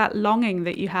like that longing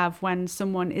that you have when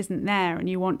someone isn't there and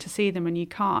you want to see them and you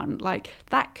can't. Like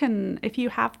that can, if you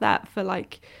have that for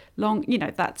like long,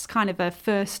 that's kind of a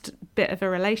first bit of a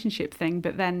relationship thing,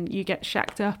 but then you get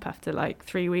shacked up after like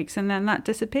 3 weeks and then that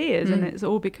disappears and it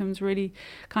all becomes really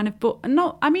kind of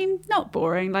not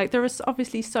boring. Like there are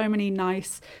obviously so many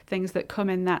nice things that come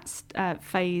in that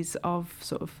phase of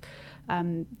sort of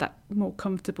that more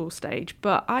comfortable stage,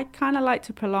 but I kind of like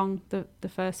to prolong the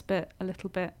first bit a little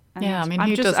bit. And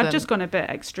I've just gone a bit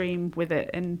extreme with it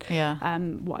in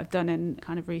what I've done in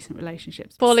kind of recent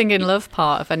relationships. Falling in love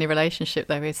part of any relationship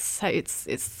though is so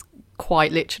it's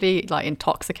quite literally like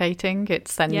intoxicating. It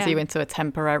sends you into a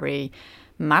temporary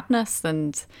madness,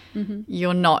 and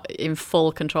you're not in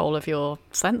full control of your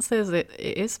senses. It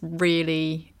is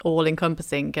really all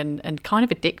encompassing and kind of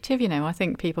addictive. I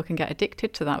think people can get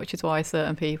addicted to that, which is why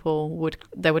certain people would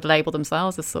label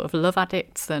themselves as sort of love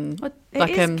addicts. And it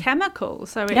is chemical,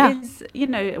 so it is,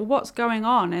 what's going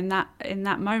on in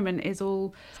that moment is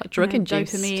all it's like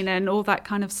drug-induced dopamine and all that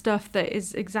kind of stuff that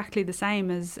is exactly the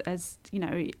same as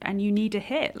and you need a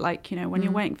hit, like when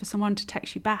you're waiting for someone to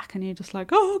text you back and you're just like,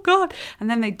 oh god, and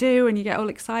then they do and you get all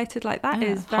excited. Like that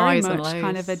is very much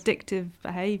kind of addictive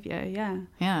behavior.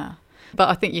 Yeah. But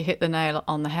I think you hit the nail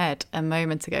on the head a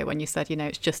moment ago when you said,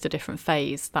 it's just a different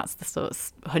phase. That's the sort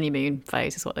of honeymoon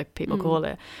phase is what people call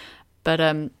it. But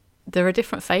there are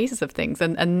different phases of things,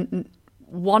 and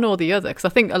one or the other, because I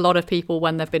think a lot of people,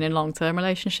 when they've been in long-term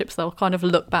relationships, they'll kind of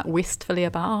look back wistfully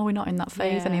about, we're not in that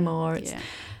phase anymore.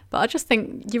 But I just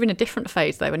think you're in a different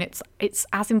phase though, and it's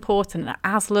as important and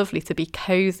as lovely to be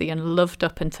cozy and loved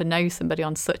up and to know somebody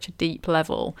on such a deep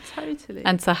level. Totally.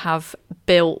 And to have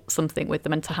built something with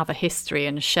them and to have a history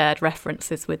and shared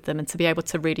references with them and to be able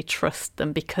to really trust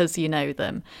them because you know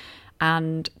them.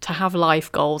 and to have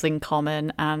life goals in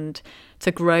common and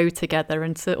to grow together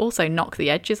and to also knock the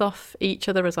edges off each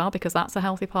other as well, because that's a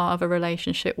healthy part of a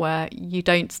relationship where you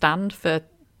don't stand for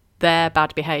their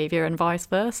bad behaviour and vice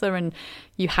versa, and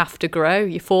you have to grow,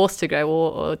 you're forced to grow,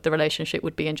 or the relationship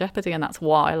would be in jeopardy. And that's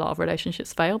why a lot of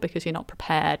relationships fail, because you're not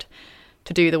prepared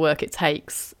to do the work it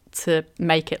takes to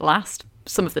make it last.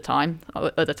 Some of the time,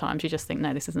 other times you just think,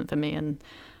 no, this isn't for me and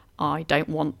I don't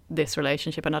want this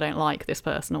relationship and I don't like this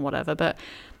person or whatever. But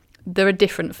there are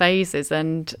different phases,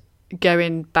 and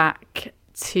going back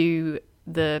to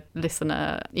the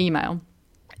listener email,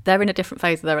 they're in a different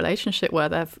phase of their relationship where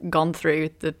they've gone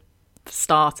through the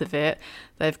start of it,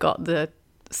 they've got the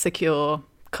secure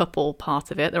couple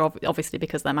part of it, they're obviously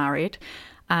because they're married,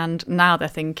 and now they're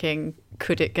thinking,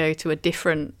 could it go to a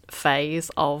different phase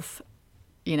of,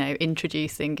 you know,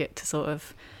 introducing it to sort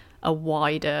of a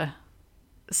wider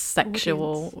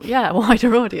sexual audience.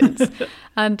 Wider audience.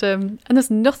 and there's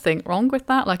nothing wrong with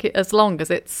that, like as long as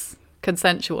it's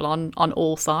consensual on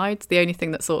all sides. The only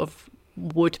thing that sort of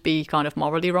would be kind of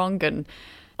morally wrong, and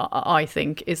I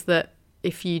think, is that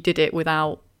if you did it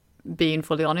without being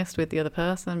fully honest with the other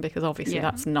person, because obviously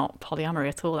that's not polyamory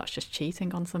at all, that's just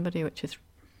cheating on somebody, which is,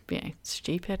 you know,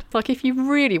 stupid. Like, if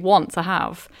you really want to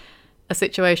have a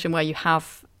situation where you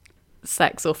have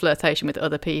sex or flirtation with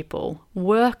other people,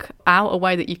 work out a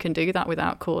way that you can do that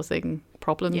without causing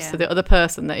problems to the other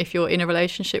person, that if you're in a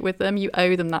relationship with them, you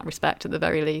owe them that respect at the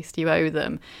very least. You owe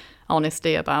them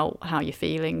honesty about how you're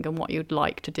feeling and what you'd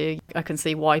like to do. I can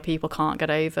see why people can't get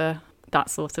over that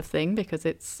sort of thing, because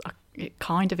it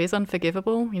kind of is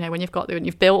unforgivable. You know, when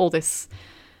you've built all this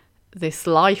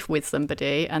life with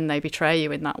somebody and they betray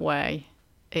you in that way,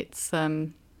 it's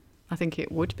I think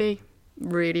it would be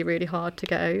really, really hard to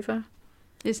get over.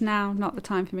 Is now not the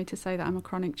time for me to say that I'm a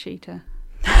chronic cheater?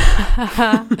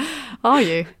 Are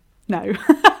you? No.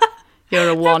 You're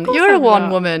a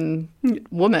one-woman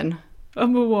woman.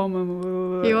 I'm a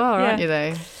woman. You are, aren't you,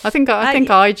 though? I think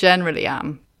I generally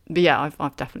am. But yeah,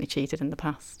 I've definitely cheated in the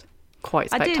past. Quite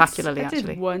spectacularly, actually. I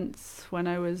did once when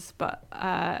I was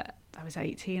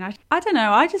 18. I don't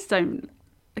know, I just don't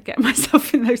get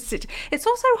myself in those situations. It's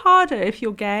also harder if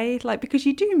you're gay, like, because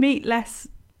you do meet less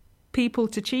people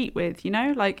to cheat with, you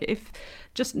know? Like, if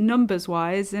just numbers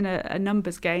wise in a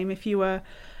numbers game, if you were,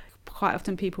 quite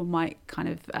often people might kind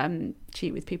of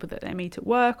cheat with people that they meet at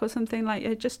work or something. Like,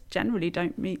 I just generally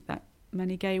don't meet that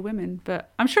many gay women,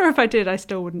 but I'm sure if I did I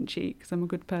still wouldn't cheat because I'm a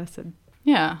good person.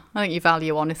 Yeah, I think you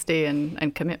value honesty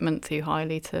and commitment too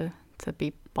highly to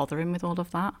be bothering with all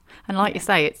of that. And like you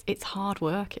say, it's hard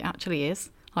work. It actually is.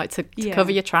 Like, to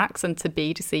cover your tracks and to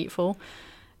be deceitful,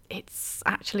 it's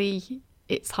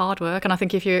hard work. And I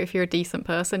think if you're a decent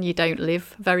person, you don't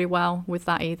live very well with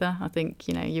that either. I think,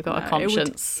 you know, you've got a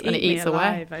conscience and it eats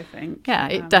away. I think.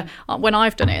 Yeah, when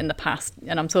I've done it in the past,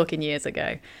 and I'm talking years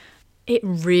ago, it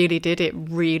really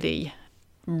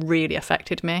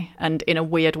affected me, and in a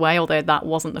weird way, although that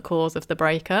wasn't the cause of the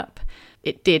breakup,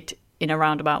 it did in a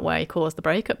roundabout way cause the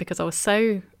breakup, because I was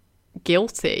so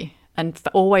guilty and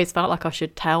always felt like I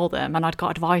should tell them. And I'd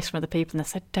got advice from other people and they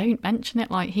said, don't mention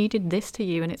it, like, he did this to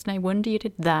you and it's no wonder you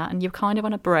did that and you're kind of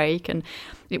on a break and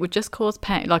it would just cause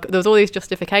pain. Like, there was all these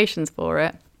justifications for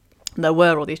it.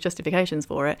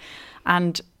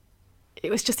 And it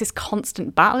was just this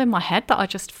constant battle in my head that I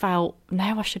just felt,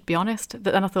 no, I should be honest.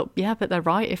 But then I thought, yeah, but they're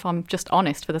right. If I'm just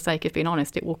honest for the sake of being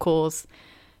honest, it will cause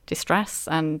distress.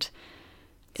 And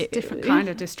it's a different kind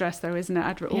of distress, though, isn't it?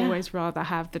 I'd always rather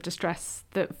have the distress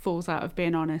that falls out of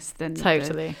being honest than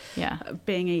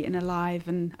being eaten alive.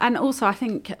 And also, I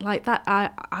think, like, that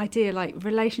idea, like,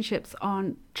 relationships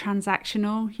aren't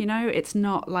transactional, you know? It's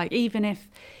not like, even if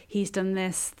he's done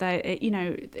this,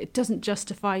 it doesn't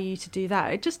justify you to do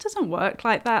that. It just doesn't work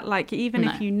like that. Like, even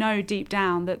if you know deep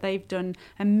down that they've done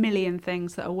a million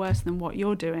things that are worse than what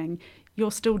you're doing, you're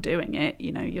still doing it,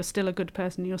 you know, you're still a good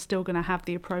person, you're still going to have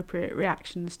the appropriate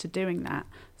reactions to doing that.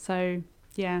 So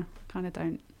yeah, kind of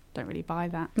don't really buy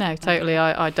that. No, totally.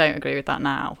 I don't agree with that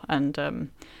now.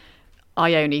 And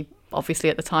I only obviously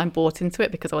at the time bought into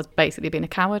it because I was basically being a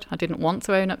coward. I didn't want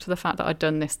to own up to the fact that I'd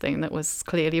done this thing that was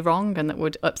clearly wrong and that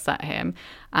would upset him,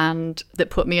 and that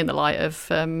put me in the light of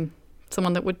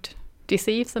someone that would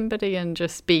deceive somebody and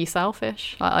just be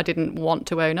selfish. I didn't want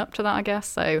to own up to that, I guess.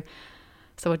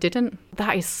 So I didn't.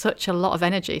 That is such a lot of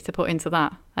energy to put into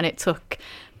that. And it took,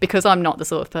 because I'm not the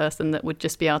sort of person that would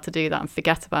just be able to do that and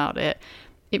forget about it,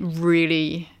 it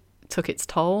really took its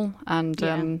toll.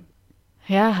 And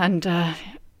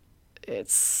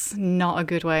it's not a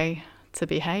good way to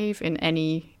behave in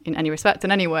any respect.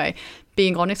 And anyway,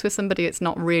 being honest with somebody, it's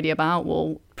not really about,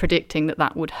 predicting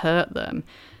that would hurt them.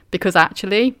 because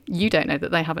actually you don't know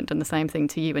that they haven't done the same thing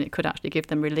to you, and it could actually give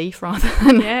them relief rather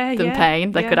than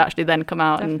pain. They could actually then come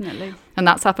out and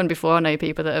that's happened before. I know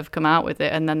people that have come out with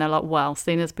it and then they're like, well,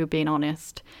 seeing as we're being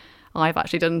honest, I've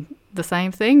actually done the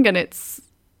same thing. And it's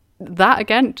that,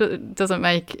 again, doesn't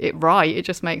make it right. It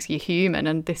just makes you human,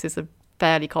 and this is a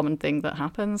fairly common thing that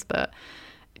happens, but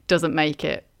it doesn't make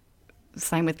it,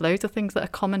 same with loads of things that are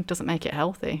common, doesn't make it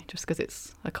healthy just because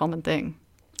it's a common thing.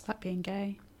 Like being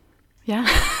gay. Yeah.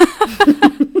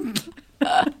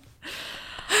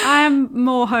 I am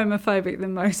more homophobic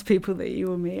than most people that you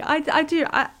or me. I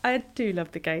do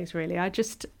love the gays, really. I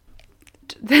just,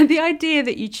 the idea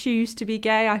that you choose to be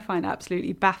gay, I find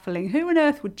absolutely baffling. Who on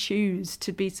earth would choose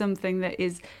to be something that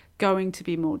is going to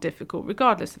be more difficult,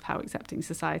 regardless of how accepting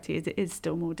society is? It is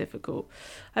still more difficult.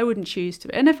 I wouldn't choose to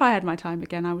be. And if I had my time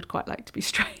again, I would quite like to be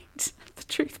straight, the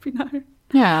truth be known.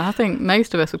 Yeah, I think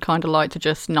most of us would kind of like to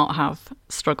just not have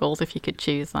struggles if you could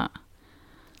choose that.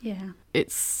 Yeah.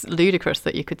 It's ludicrous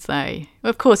that you could say, well,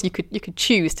 of course you could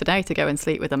choose today to go and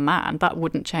sleep with a man. That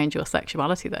wouldn't change your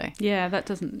sexuality though. Yeah, that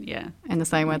doesn't, in the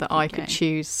same way that I could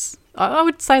choose. I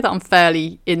would say that I'm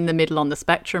fairly in the middle on the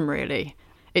spectrum, really.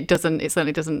 It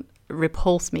certainly doesn't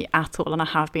repulse me at all, and I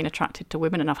have been attracted to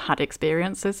women and I've had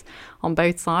experiences on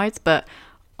both sides, but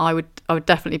I would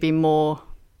definitely be more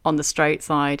on the straight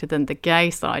side than the gay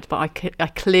side, but I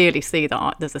clearly see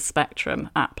that there's a spectrum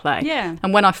at play. Yeah.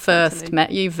 And when I first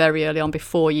met you very early on,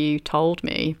 before you told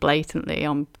me blatantly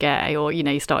I'm gay, or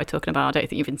you started talking about, I don't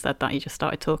think you even said that, you just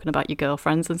started talking about your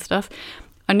girlfriends and stuff,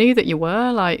 I knew that you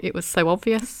were, like, it was so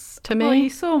obvious to me. Well, you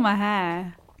saw my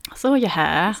hair. I saw your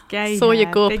hair. Gay saw hair, you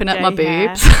gawping at my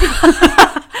boobs.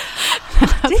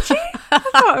 Did you? I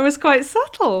thought it was quite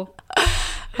subtle.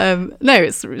 No,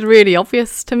 it's really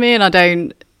obvious to me, and I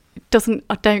don't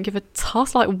give a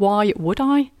toss. Like, why would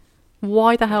I?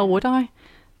 Why the hell would I?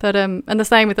 But and the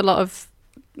same with a lot of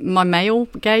my male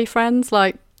gay friends.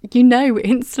 Like,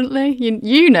 instantly.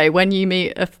 You know when you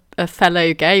meet a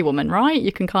fellow gay woman, right?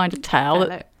 You can kind of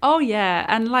tell. Oh yeah,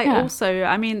 and also,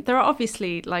 I mean, there are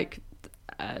obviously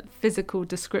physical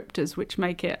descriptors which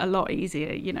make it a lot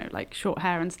easier, like short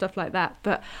hair and stuff like that,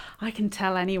 but I can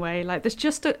tell anyway. Like,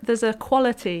 there's a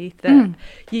quality that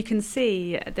you can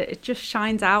see that it just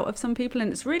shines out of some people,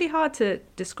 and it's really hard to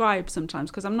describe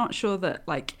sometimes, because I'm not sure that,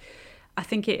 like, I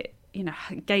think it,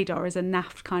 gaydar is a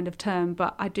naff kind of term,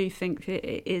 but I do think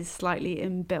it is slightly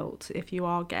inbuilt if you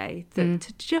are gay, to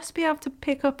just be able to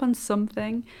pick up on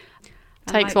something.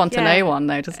 Takes one to know one,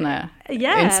 though, doesn't it?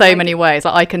 Yeah. In so many ways.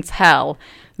 Like, I can tell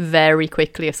very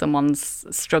quickly if someone's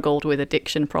struggled with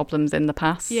addiction problems in the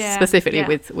past, specifically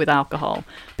with alcohol,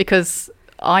 because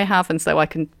I have, and so I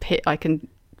can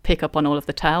pick up on all of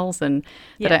the tells, and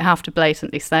they don't have to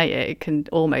blatantly say it. It can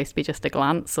almost be just a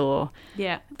glance, or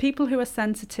people who are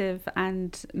sensitive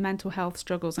and mental health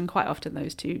struggles, and quite often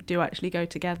those two do actually go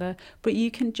together, but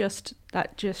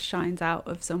that just shines out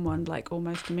of someone, like,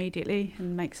 almost immediately,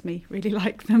 and makes me really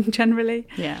like them generally.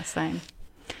 Yeah, same.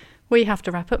 We have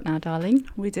to wrap up now, darling.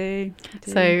 We do.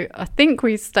 So I think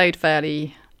we stayed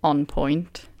fairly on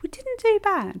point. We didn't do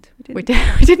bad. We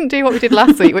didn't do what we did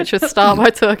last week, which was start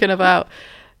by talking about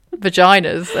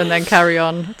vaginas and then carry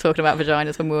on talking about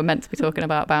vaginas when we were meant to be talking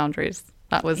about boundaries.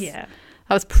 That was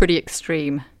pretty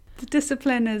extreme. The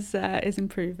discipline is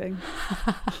improving.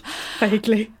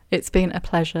 Vaguely. It's been a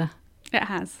pleasure. It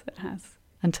has.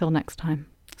 Until next time.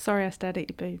 Sorry I stared at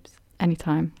your boobs.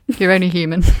 Anytime. You're only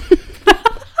human.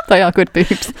 They are good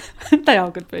boobs. They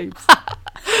are good boobs.